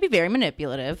 Cancers can be very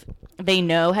manipulative. They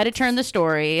know how to turn the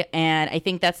story, and I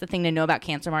think that's the thing to know about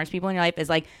Cancer Mars people in your life is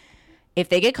like, if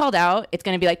they get called out, it's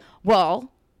going to be like,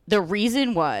 well, the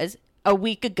reason was a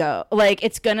week ago. Like,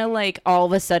 it's going to like all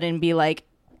of a sudden be like,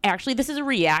 actually, this is a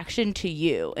reaction to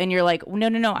you. And you're like,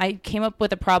 no, I came up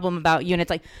with a problem about you. And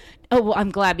it's like, oh, well,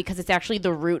 I'm glad because it's actually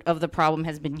the root of the problem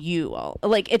has been you.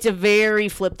 Like, it's a very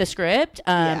flip the script.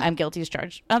 I'm guilty as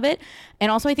charged of it.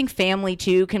 And also, I think family,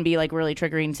 too, can be, like, really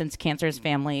triggering since Cancer is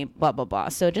family, blah, blah, blah.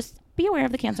 So just be aware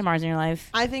of the Cancer Mars in your life.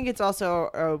 I think it's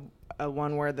also a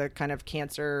one where the kind of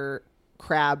Cancer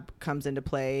crab comes into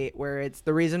play, where it's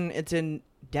the reason it's in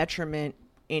detriment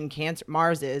in Cancer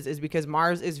Mars is because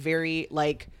Mars is very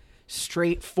like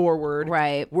straightforward.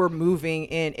 Right. We're moving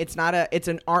in. It's not it's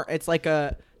an art. It's like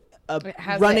a It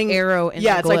has running the arrow in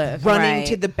yeah, the it's glyph. like running Right.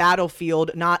 to the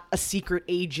battlefield, not a secret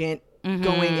agent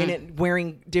going in it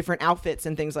wearing different outfits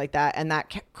and things like that. And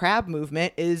that crab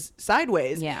movement is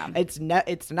sideways. Yeah. It's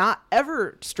not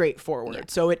ever straightforward. Yeah.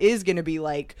 So it is going to be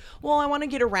like, well, I want to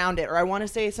get around it, or I want to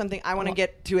say something, I want to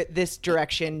get to it this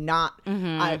direction, not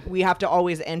we have to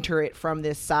always enter it from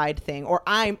this side thing,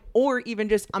 or even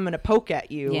just I'm going to poke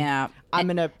at you. Yeah. I'm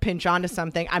going to pinch onto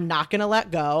something. I'm not going to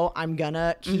let go. I'm going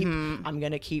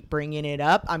to keep bringing it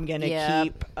up. I'm going to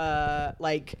keep I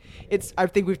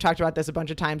think we've talked about this a bunch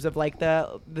of times of like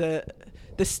the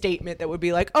statement that would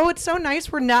be like, oh, it's so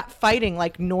nice we're not fighting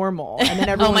like normal. And then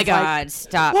everyone's Oh my God, like,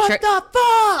 stop. what the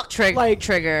fuck?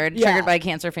 Triggered by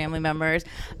Cancer family members.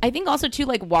 I think also too,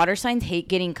 like water signs hate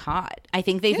getting caught. I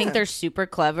think they think they're super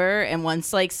clever, and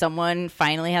once like someone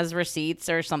finally has receipts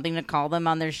or something to call them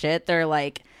on their shit, they're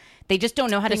like, they just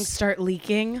don't know how Things start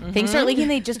leaking. Things start leaking.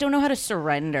 They just don't know how to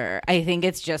surrender. I think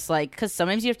it's just like, because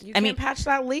sometimes you have to, You can't patch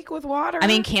that leak with water. I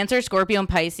mean, Cancer, Scorpio, and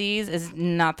Pisces is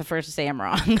not the first to say I'm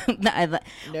wrong.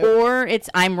 Or it's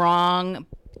I'm wrong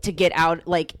to get out.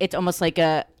 Like, it's almost like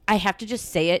I have to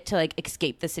just say it to like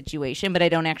escape the situation, but I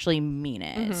don't actually mean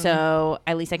it. So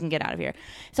at least I can get out of here.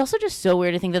 It's also just so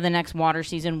weird to think that the next water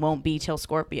season won't be till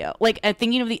Scorpio. Like,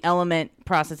 thinking of the element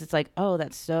process, it's like, oh,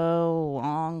 that's so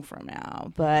long from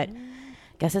now. But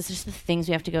guess it's just the things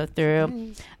we have to go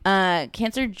through.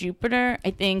 Cancer, Jupiter,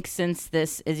 I think since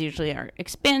this is usually our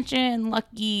expansion,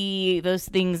 lucky, those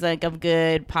things like of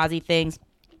good, posy things,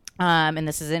 and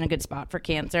this is in a good spot for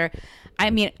Cancer. I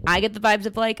mean, I get the vibes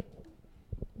of like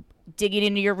digging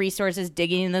into your resources,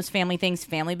 digging in those family things,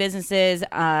 family businesses,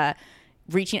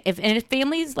 reaching, if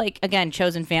family's like, again,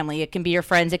 chosen family, it can be your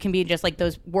friends, it can be just like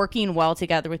those working well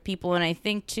together with people. And I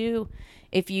think too,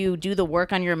 if you do the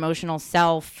work on your emotional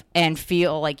self and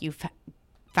feel like you've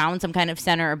found some kind of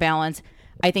center or balance,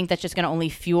 I think that's just going to only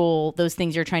fuel those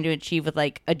things you're trying to achieve with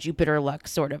like a Jupiter luck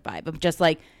sort of vibe of just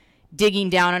like digging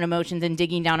down on emotions and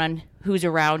digging down on who's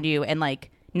around you and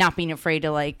like not being afraid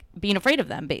of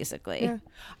them, basically. Yeah.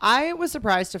 I was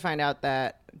surprised to find out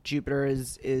that Jupiter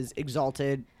is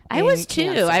exalted. I was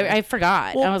too. I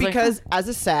forgot. Well, I was because as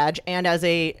a Sag and as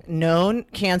a known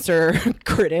Cancer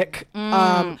critic,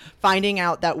 finding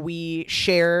out that we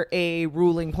share a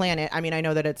ruling planet. I mean, I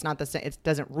know that it's not the same. It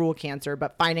doesn't rule Cancer,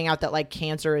 but finding out that like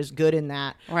Cancer is good in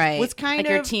that, right, was kind like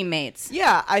of your teammates.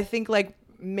 Yeah, I think like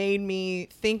made me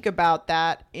think about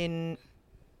that in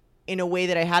a way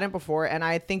that I hadn't before. And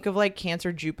I think of like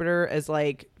Cancer Jupiter as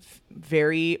like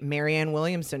very Marianne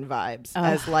Williamson vibes,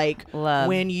 as like love.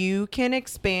 When you can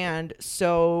expand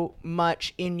so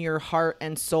much in your heart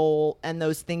and soul and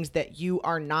those things that you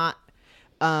are not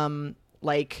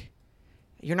like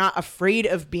you're not afraid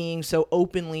of being so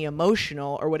openly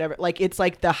emotional or whatever. Like it's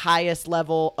like the highest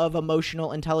level of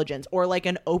emotional intelligence, or like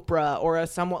an Oprah or a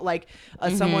somewhat like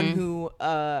someone who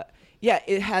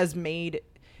it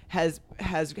has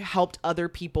helped other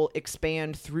people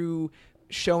expand through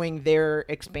showing their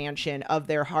expansion of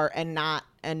their heart and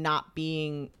not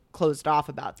being closed off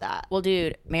about that. Well,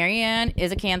 dude, Marianne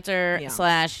is a Cancer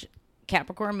 /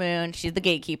 Capricorn moon. She's the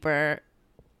gatekeeper.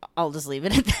 I'll just leave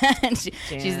it at that.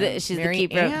 She's the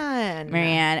keeper.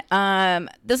 Marianne.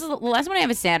 This is the last one I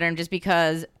have is Saturn, just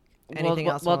because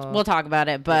we'll talk about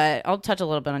it, but I'll touch a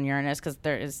little bit on Uranus because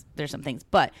there's some things.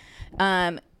 But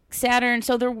Saturn,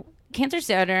 so they're Cancer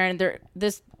Saturn.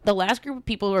 The last group of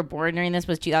people who were born during this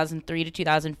was 2003 to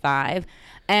 2005,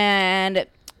 and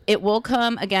it will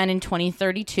come again in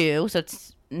 2032. So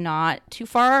it's not too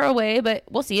far away, but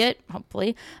we'll see it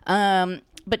hopefully.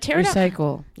 But Tarot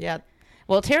Recycle. Yeah.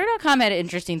 Well, Tarot.com had an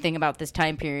interesting thing about this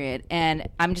time period, and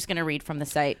I'm just going to read from the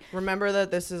site. Remember that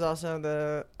this is also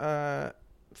the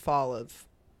fall of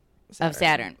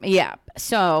Saturn. Yeah.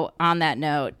 So on that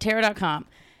note, Tarot.com.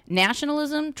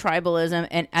 Nationalism, tribalism,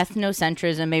 and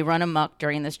ethnocentrism may run amok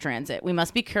during this transit. We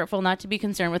must be careful not to be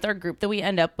concerned with our group that we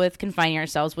end up with confining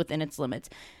ourselves within its limits.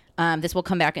 This will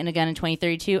come back in again in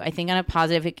 2032. I think on a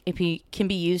positive, it can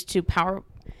be used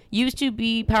to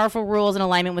be powerful rules in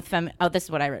alignment with this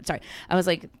is what I wrote. Sorry. I was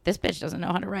like, this bitch doesn't know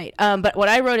how to write. But what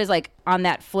I wrote is like on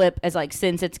that flip as like,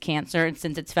 since it's Cancer and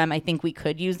since it's femme, I think we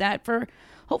could use that for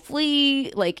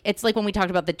hopefully, like, it's like when we talked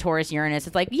about the Taurus Uranus,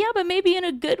 it's like, yeah, but maybe in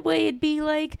a good way it'd be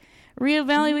like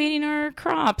reevaluating our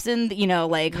crops and,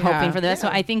 hoping for the best. So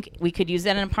I think we could use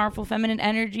that in a powerful feminine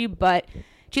energy, but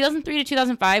 2003 to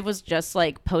 2005 was just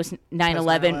like post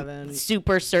 9/11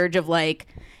 super surge of like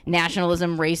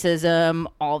nationalism, racism,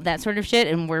 all of that sort of shit.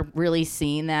 And we're really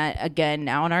seeing that again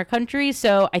now in our country.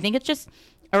 So I think it's just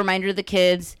a reminder to the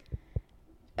kids,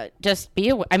 just be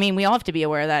aware. I mean, we all have to be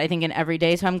aware of that, I think, in every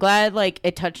day. So I'm glad like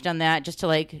it touched on that, just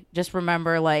to just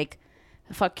remember, like,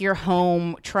 fuck your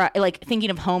home,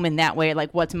 thinking of home in that way,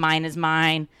 like what's mine is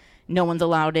mine. No one's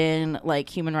allowed in, like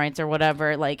human rights or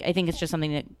whatever. Like, I think it's just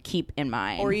something to keep in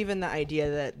mind. Or even the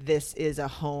idea that this is a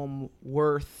home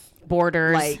worth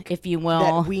borders, if you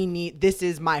will. That this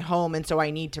is my home, and so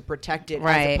I need to protect it,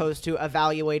 as opposed to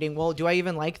evaluating, well, do I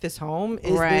even like this home?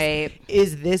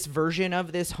 Is this version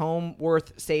of this home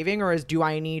worth saving, or do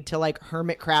I need to like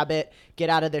hermit crab it, get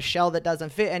out of the shell that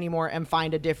doesn't fit anymore and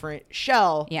find a different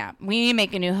shell? Yeah, we need to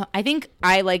make a new I think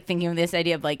I like thinking of this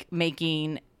idea of like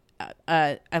making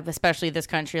especially this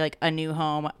country, like a new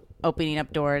home, opening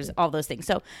up doors, all those things.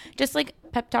 So just like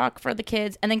pep talk for the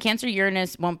kids. And then Cancer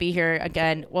Uranus won't be here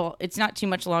again. Well, it's not too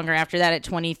much longer after that at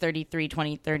 2033,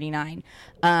 2039.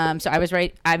 So I was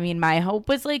right. I mean, my hope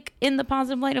was like in the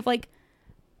positive light of like,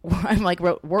 I'm like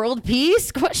wrote world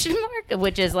peace ?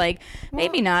 Which is like,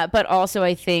 maybe not, but also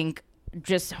I think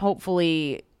just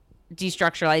hopefully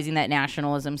destructuralizing that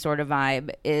nationalism sort of vibe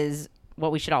is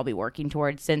what we should all be working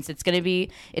towards, since it's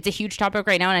a huge topic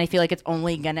right now. And I feel like it's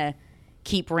only going to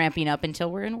keep ramping up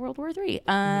until we're in World War III.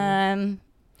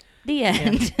 The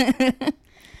end. Yeah.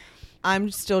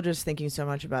 I'm still just thinking so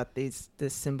much about the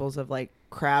symbols of like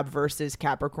crab versus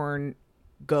Capricorn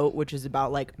goat, which is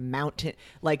about like mountain,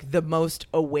 like the most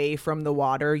away from the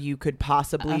water you could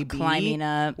possibly be, climbing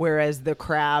up, whereas the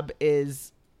crab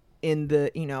is in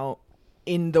the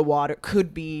in the water,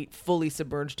 could be fully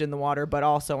submerged in the water, but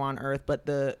also on earth. But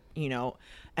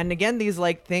and again, these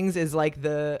like things is like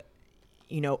the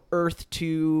earth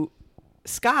to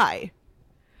sky,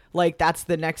 like that's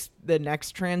the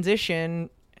next transition.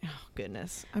 Oh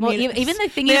goodness! I mean, even the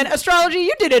thing, astrology,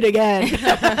 you did it again.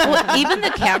 Well, even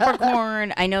the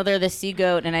Capricorn, I know they're the sea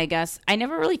goat, and I guess I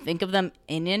never really think of them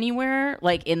in anywhere,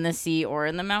 like in the sea or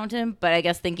in the mountain. But I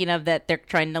guess thinking of that, they're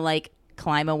trying to like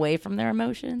climb away from their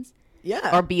emotions.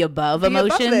 Yeah, or be above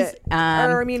emotions,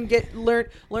 or I mean,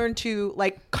 learn to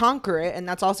like conquer it, and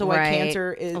that's also why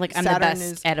Cancer is like I'm Saturn the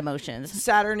best at emotions.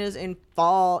 Saturn is in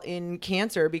fall in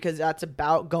Cancer because that's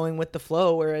about going with the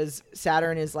flow, whereas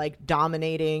Saturn is like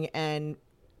dominating and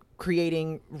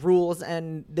creating rules,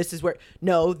 and this is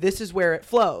where it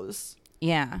flows.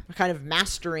 Yeah, kind of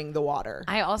mastering the water.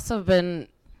 I also been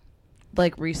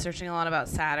like researching a lot about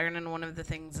Saturn, and one of the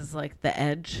things is like the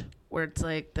edge, where it's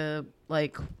like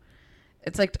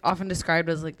it's like often described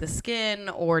as like the skin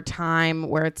or time,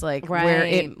 where it's like where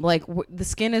it like the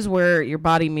skin is where your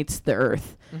body meets the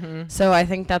earth. Mm-hmm. So I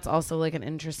think that's also like an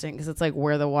interesting, because it's like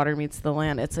where the water meets the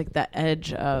land. It's like the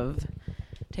edge of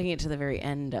taking it to the very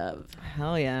end of.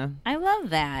 Hell yeah. I love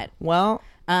that. Well,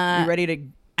 you ready to...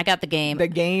 I got the game. The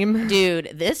game?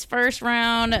 Dude, this first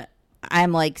round,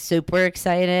 I'm like super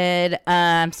excited.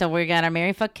 So we got our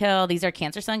Marry, Fuck, Kill. These are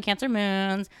Cancer Sun, Cancer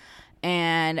Moons.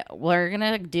 And we're going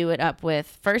to do it up with,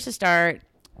 first to start,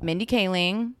 Mindy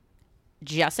Kaling,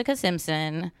 Jessica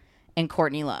Simpson, and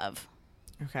Courtney Love.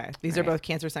 Okay. These are both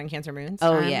Cancer Sun, Cancer Moons.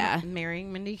 Oh I'm yeah.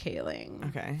 marrying Mindy Kaling.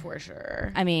 Okay. For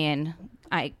sure. I mean,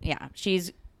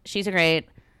 she's a great.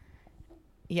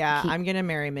 Yeah, I'm going to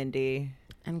marry Mindy.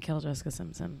 And kill Jessica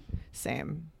Simpson.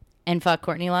 Same. And fuck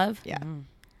Courtney Love. Yeah.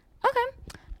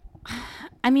 Okay.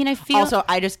 I mean, I feel Also,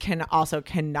 I just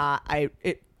cannot.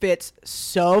 It fits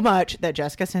so much that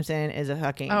Jessica Simpson is a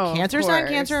fucking Cancer Sun,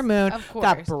 Cancer Moon. Of course.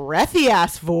 That breathy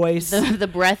ass voice. the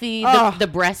breathy, the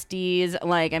breasties.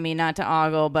 Like, I mean, not to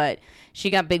ogle, but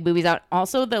she got big boobies out.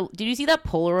 Also, did you see that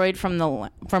Polaroid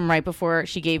from right before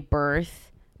she gave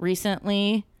birth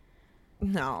recently?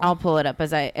 No. I'll pull it up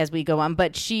as we go on.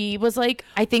 But she was like,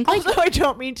 I think like Also, I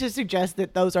don't mean to suggest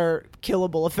that those are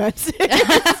killable offenses.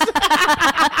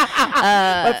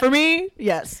 But for me,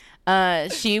 yes.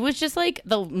 she was just like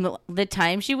the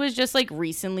time she was just like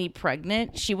recently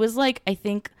pregnant. She was like, I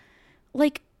think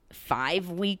like 5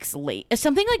 weeks late,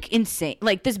 something like insane.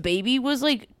 Like this baby was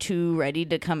like too ready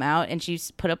to come out, and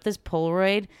she's put up this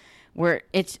Polaroid where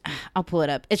I'll pull it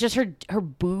up. It's just her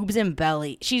boobs and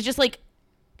belly. She's just like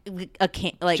oh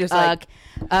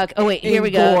wait, here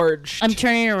we go. Engorged. I'm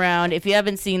turning around. If you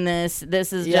haven't seen this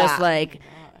is just like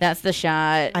that's the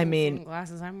shot. I mean,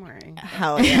 Glasses I'm wearing.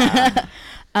 hell yeah.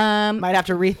 Might have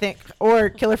to rethink or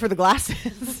kill her for the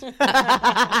glasses.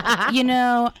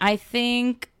 I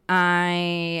think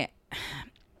I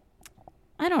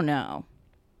don't know.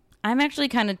 I'm actually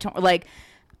kind of like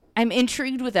I'm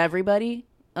intrigued with everybody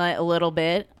a little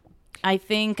bit. I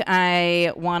think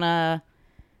I want to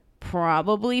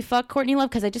probably fuck Courtney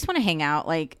Love because I just want to hang out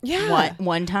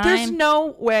one time. There's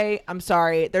no way. I'm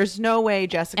sorry. There's no way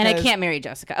Jessica. And I can't marry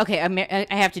Jessica. Okay, I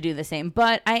have to do the same.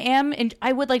 But I am.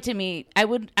 I would like to meet. I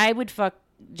would fuck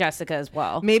Jessica as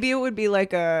well. Maybe it would be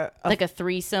like a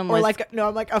threesome, or with,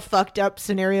 like a fucked up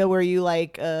scenario where you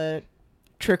like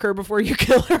trick her before you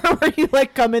kill her, where you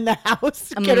like come in the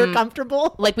house, get her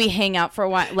comfortable. Like we hang out for a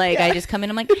while. Like I just come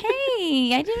in. I'm like, hey, we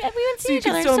haven't So seen you each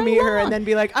can other still so meet her long. and then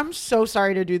be like, I'm so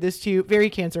sorry to do this to you. Very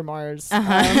Cancer Mars. So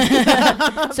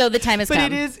the time has But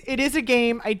come. it is a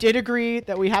game. I did agree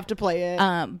that we have to play it.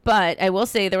 But I will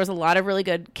say there was a lot of really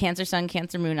good Cancer Sun,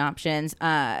 Cancer Moon options.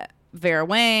 Vera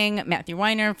Wang, Matthew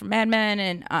Weiner from Mad Men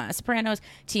and Sopranos,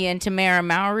 Tia and Tamara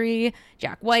Mowry,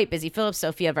 Jack White, Busy Phillips,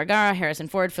 Sofia Vergara, Harrison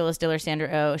Ford, Phyllis Diller, Sandra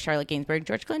Oh, Charlotte Gainsbourg,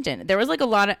 George Clinton. There was like a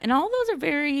lot of, and all those are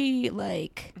very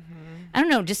like, I don't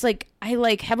know, just like I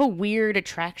like have a weird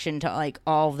attraction to like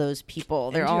all of those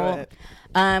people. They're Into all it.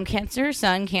 Cancer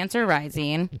Sun, Cancer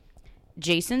Rising,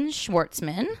 Jason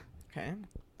Schwartzman, Okay.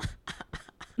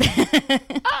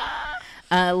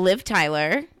 Liv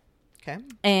Tyler, Okay.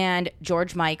 and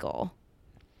George Michael.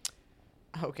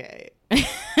 Okay.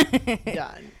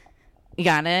 Done. You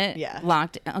got it? Yeah.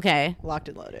 Locked. Okay. Locked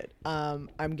and loaded.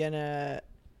 I'm gonna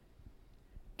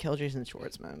kill Jason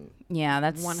Schwartzman. Yeah,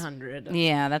 that's 100.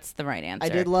 Yeah, that's the right answer. I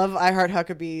did love I Heart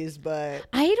Huckabees, but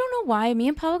I don't know why. Me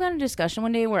and Paul got in a discussion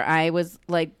one day where I was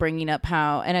like bringing up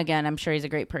how, and again, I'm sure he's a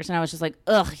great person. I was just like,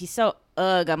 ugh, he's so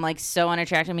ugh. I'm like so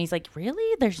unattractive. And he's like,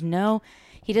 really?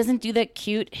 He doesn't do that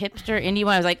cute hipster indie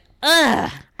one. I was like,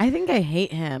 ugh. I think I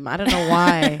hate him. I don't know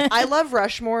why. I love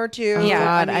Rushmore too. Oh, Yeah,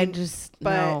 God, I just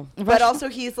no. But also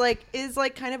he's like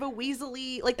kind of a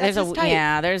weaselly, like that's his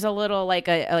type. There's a little like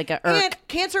a And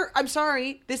Cancer, I'm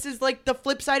sorry, this is like the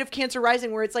flip side of Cancer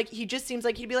Rising, where it's like he just seems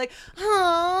like he'd be like,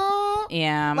 oh,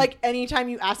 yeah, like anytime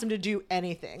you ask him to do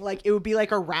anything, like it would be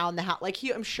like around the house. Like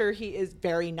I'm sure he is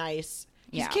very nice.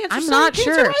 He's Yeah. Cancer I'm Sun, not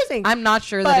Cancer sure. Rising. I'm not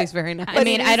sure But- that he's very nice. I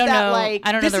mean, it I is don't that, know. Like,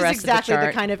 I don't know this the rest is of the exactly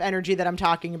chart. kind of energy that I'm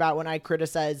talking about when I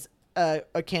criticize a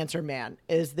Cancer man.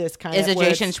 Is this kind is of a where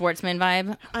Jason it's- Schwartzman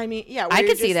vibe. I mean, yeah, I where could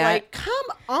you're see just that. Like, come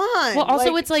on. Well,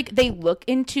 also Like, it's like they look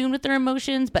in tune with their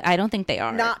emotions, but I don't think they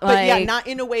are. not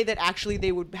in a way that actually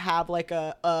they would have like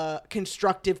a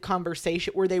constructive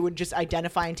conversation where they would just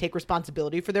identify and take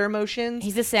responsibility for their emotions.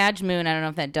 He's a Sag Moon. I don't know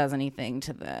if that does anything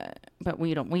to the, but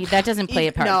that doesn't play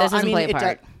a part. No, This doesn't I mean, play a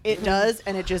part. It does,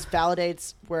 and it just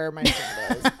validates where my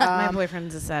stand is. My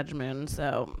boyfriend's a Sag Moon,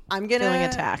 so I'm gonna feeling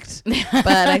attacked. But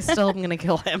I still am gonna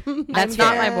kill him. That's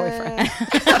not my boyfriend.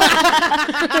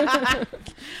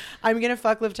 I'm gonna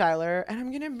fuck Liv Tyler, and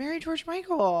I'm gonna marry George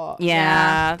Michael.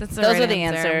 Yeah, that's the those right are the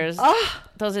answer. answers. Ah.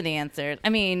 Those are the answers. I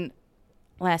mean,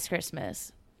 Last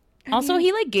Christmas. Also,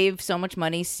 he like gave so much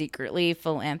money secretly,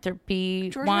 philanthropy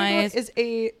George wise. Michael is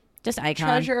a Just icon.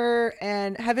 treasure,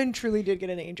 and heaven truly did get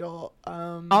an angel.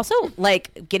 Also,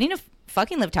 like getting a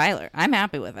fucking Liv Tyler. I'm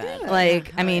happy with that. Yeah.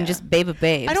 Like, I mean, just babe of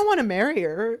babes. I don't want to marry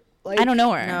her. Like, I don't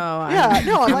know her. No, Yeah,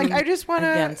 no, I'm like, I just want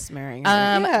to. against marrying her.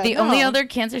 Yeah, The only no. other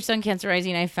Cancer Sun, Cancer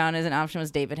Rising I found as an option was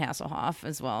David Hasselhoff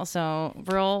as well. So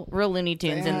real Looney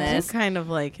Tunes in Yeah. I this. kind of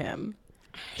like him.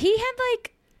 He had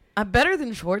like Better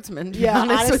than Schwartzman, to be Yeah,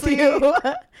 honest honestly, with you.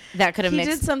 That could have He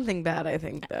mixed. did something bad, I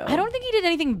think, though. I don't think he did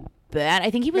anything bad. I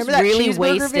think he was Remember that really cheeseburger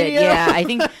wasted. video? Yeah, I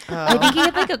think he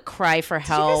had like a cry for Did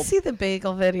you help. guys see the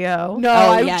bagel video? No, Oh,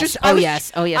 I yes. just. Oh, I was,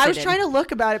 yes. Oh, yes, I I was did. trying to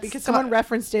look about it because someone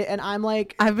referenced it, and I'm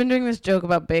like, I've been doing this joke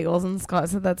about bagels, and Scott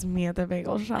said that's me at the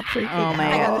bagel shop freaking Oh,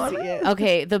 my I out. gotta see it.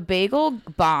 Okay, the bagel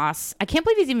boss. I can't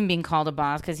believe he's even being called a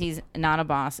boss because he's not a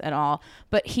boss at all.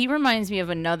 But he reminds me of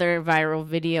another viral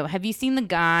video. Have you seen the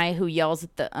guy who yells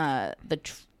at I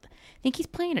think he's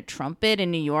playing a trumpet in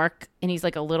New York, and he's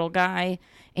like a little guy,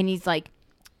 and he's like,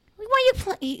 "Why you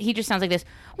play?" He just sounds like this.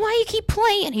 Why you keep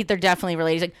playing? They're definitely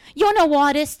related. He's like, "You're no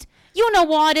artist. You're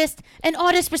no artist. An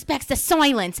artist respects the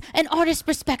silence. An artist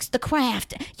respects the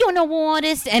craft. You're no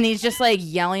artist." And he's just like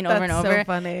yelling over and That's over. so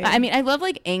funny. I mean, I love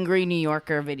like angry New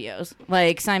Yorker videos.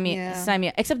 Like sign me.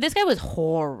 Yeah. Except this guy was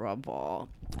horrible.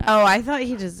 Oh, I thought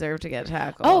he deserved to get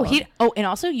tackled. And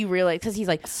also you realize because he's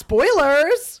like,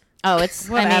 spoilers. oh, it's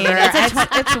Whatever. I mean,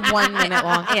 It's 1 minute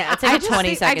long. Yeah, it's like I a just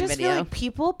 20-second I just video. feel like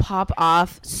people pop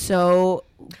off so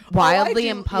wildly do,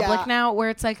 in public yeah. now, where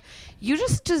it's like you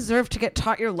just deserve to get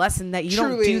taught your lesson that you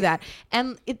don't Truly. do that.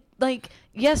 And it like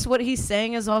yes, what he's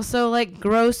saying is also like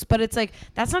gross, but it's like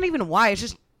that's not even why. It's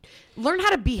just learn how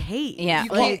to behave. yeah. You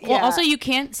Well, can't- well, yeah. also you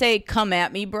can't say "come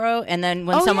at me, bro," and then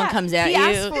when Oh, someone yeah. comes at He you,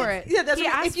 asked for it. Yeah, that's He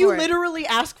what, asked if you for it. literally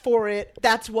ask for it,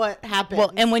 that's what happens.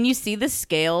 well, and when you see the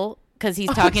scale. Because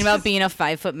he's talking about being a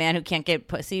 5-foot man who can't get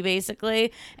pussy,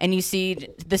 basically, and you see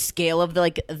the scale of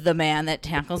the man that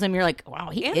tackles him. You're like, wow,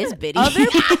 he And is the bitty. other- and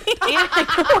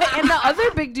the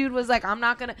other big dude was like, I'm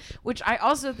not gonna, which I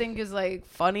also think is like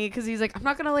funny because he's like, I'm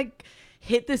not gonna like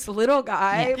hit this little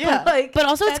guy, Yeah. but like, But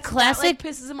also it's that, classic- That,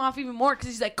 like, pisses him off even more because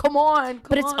he's like, come on,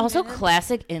 But it's also man.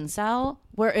 classic incel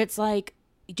where it's like,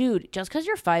 dude, just because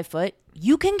you're 5 foot,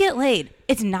 you can get laid.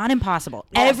 It's not impossible.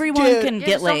 Everyone dude. can Yeah,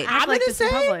 get just don't laid. act I'm like gonna this in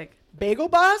say- public. Bagel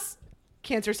Boss,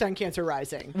 Cancer Sun, Cancer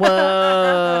Rising.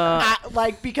 Whoa.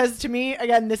 Like, because to me,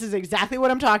 again, this is exactly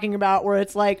what I'm talking about, where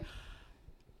it's like,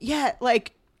 yeah,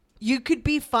 like, you could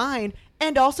be fine,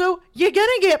 and also, you're gonna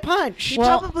get punched. It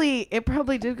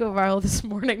probably did go viral this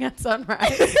morning at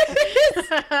sunrise.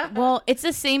 Well, it's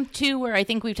the same too where I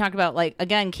think we've talked about like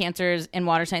again cancers and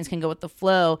water signs can go with the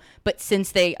flow, but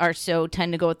since they are so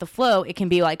tend to go with the flow, it can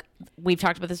be like we've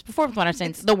talked about this before with water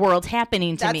signs. The world's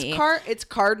happening to That's me. it's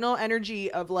cardinal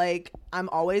energy of like, I'm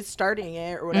always starting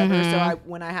it or whatever. So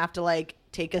when I have to like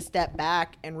take a step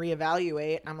back and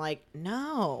reevaluate, I'm like,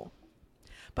 no.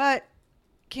 But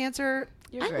Cancer,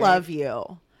 You're I great. love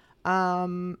you.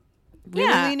 Really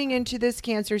Yeah. leaning into this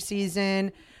Cancer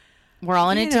season. We're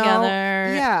all in You it know,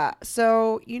 together. Yeah.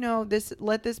 So,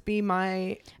 let this be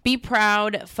my Be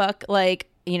proud. Fuck like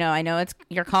I know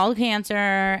you're called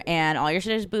cancer and all your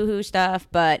shit is boohoo stuff,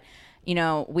 but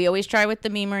we always try with the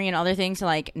memery and other things to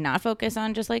like not focus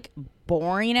on just like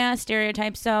boring ass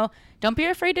stereotypes. So don't be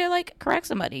afraid to like correct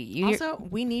somebody. also,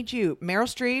 we need you. Meryl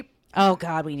Streep, Oh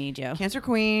God, we need you. Cancer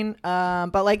Queen.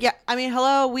 But like, yeah, I mean,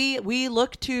 hello, we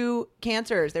look to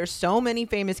cancers. There's so many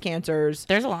famous cancers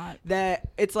There's a lot. that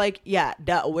it's like, yeah,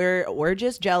 duh, we're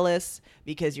just jealous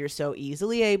because you're so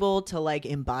easily able to like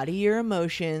embody your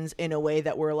emotions in a way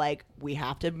that we're like, we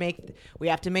have to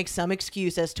make some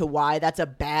excuse as to why that's a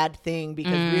bad thing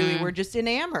because really we're just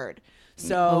enamored.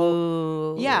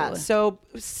 So Ooh. yeah, so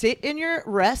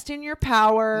rest in your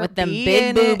power With them be big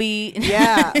in it. booby.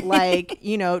 Yeah, like,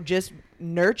 just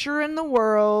nurturing the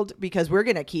world because we're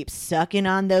gonna keep sucking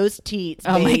on those teats,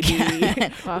 Oh my baby.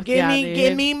 God. Fuck give yeah, me, dude.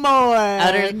 give me more.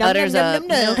 Utters up.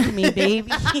 Milk me,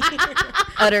 baby.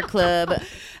 Utter Club.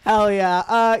 Hell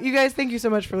yeah. You guys, thank you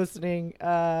so much for listening.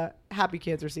 Happy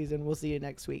Cancer season. We'll see you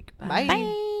next week. Bye.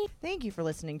 Bye. Thank you for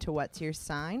listening to What's Your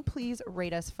Sign. Please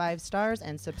rate us 5 stars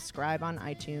and subscribe on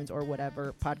iTunes or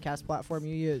whatever podcast platform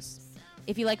you use.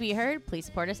 If you like what you heard, please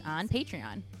support us on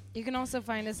Patreon. You can also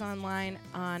find us online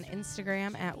on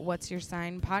Instagram at What's Your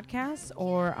Sign Podcast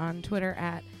or on Twitter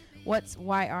at What's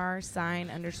YR sign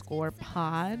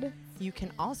 _pod. You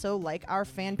can also like our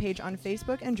fan page on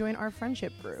Facebook and join our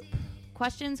friendship group.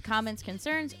 Questions, comments,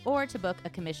 concerns, or to book a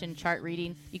commission chart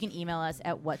reading, you can email us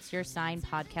at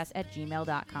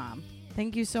what'syoursignpodcast@gmail.com.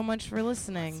 Thank you so much for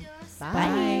listening.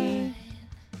 Bye.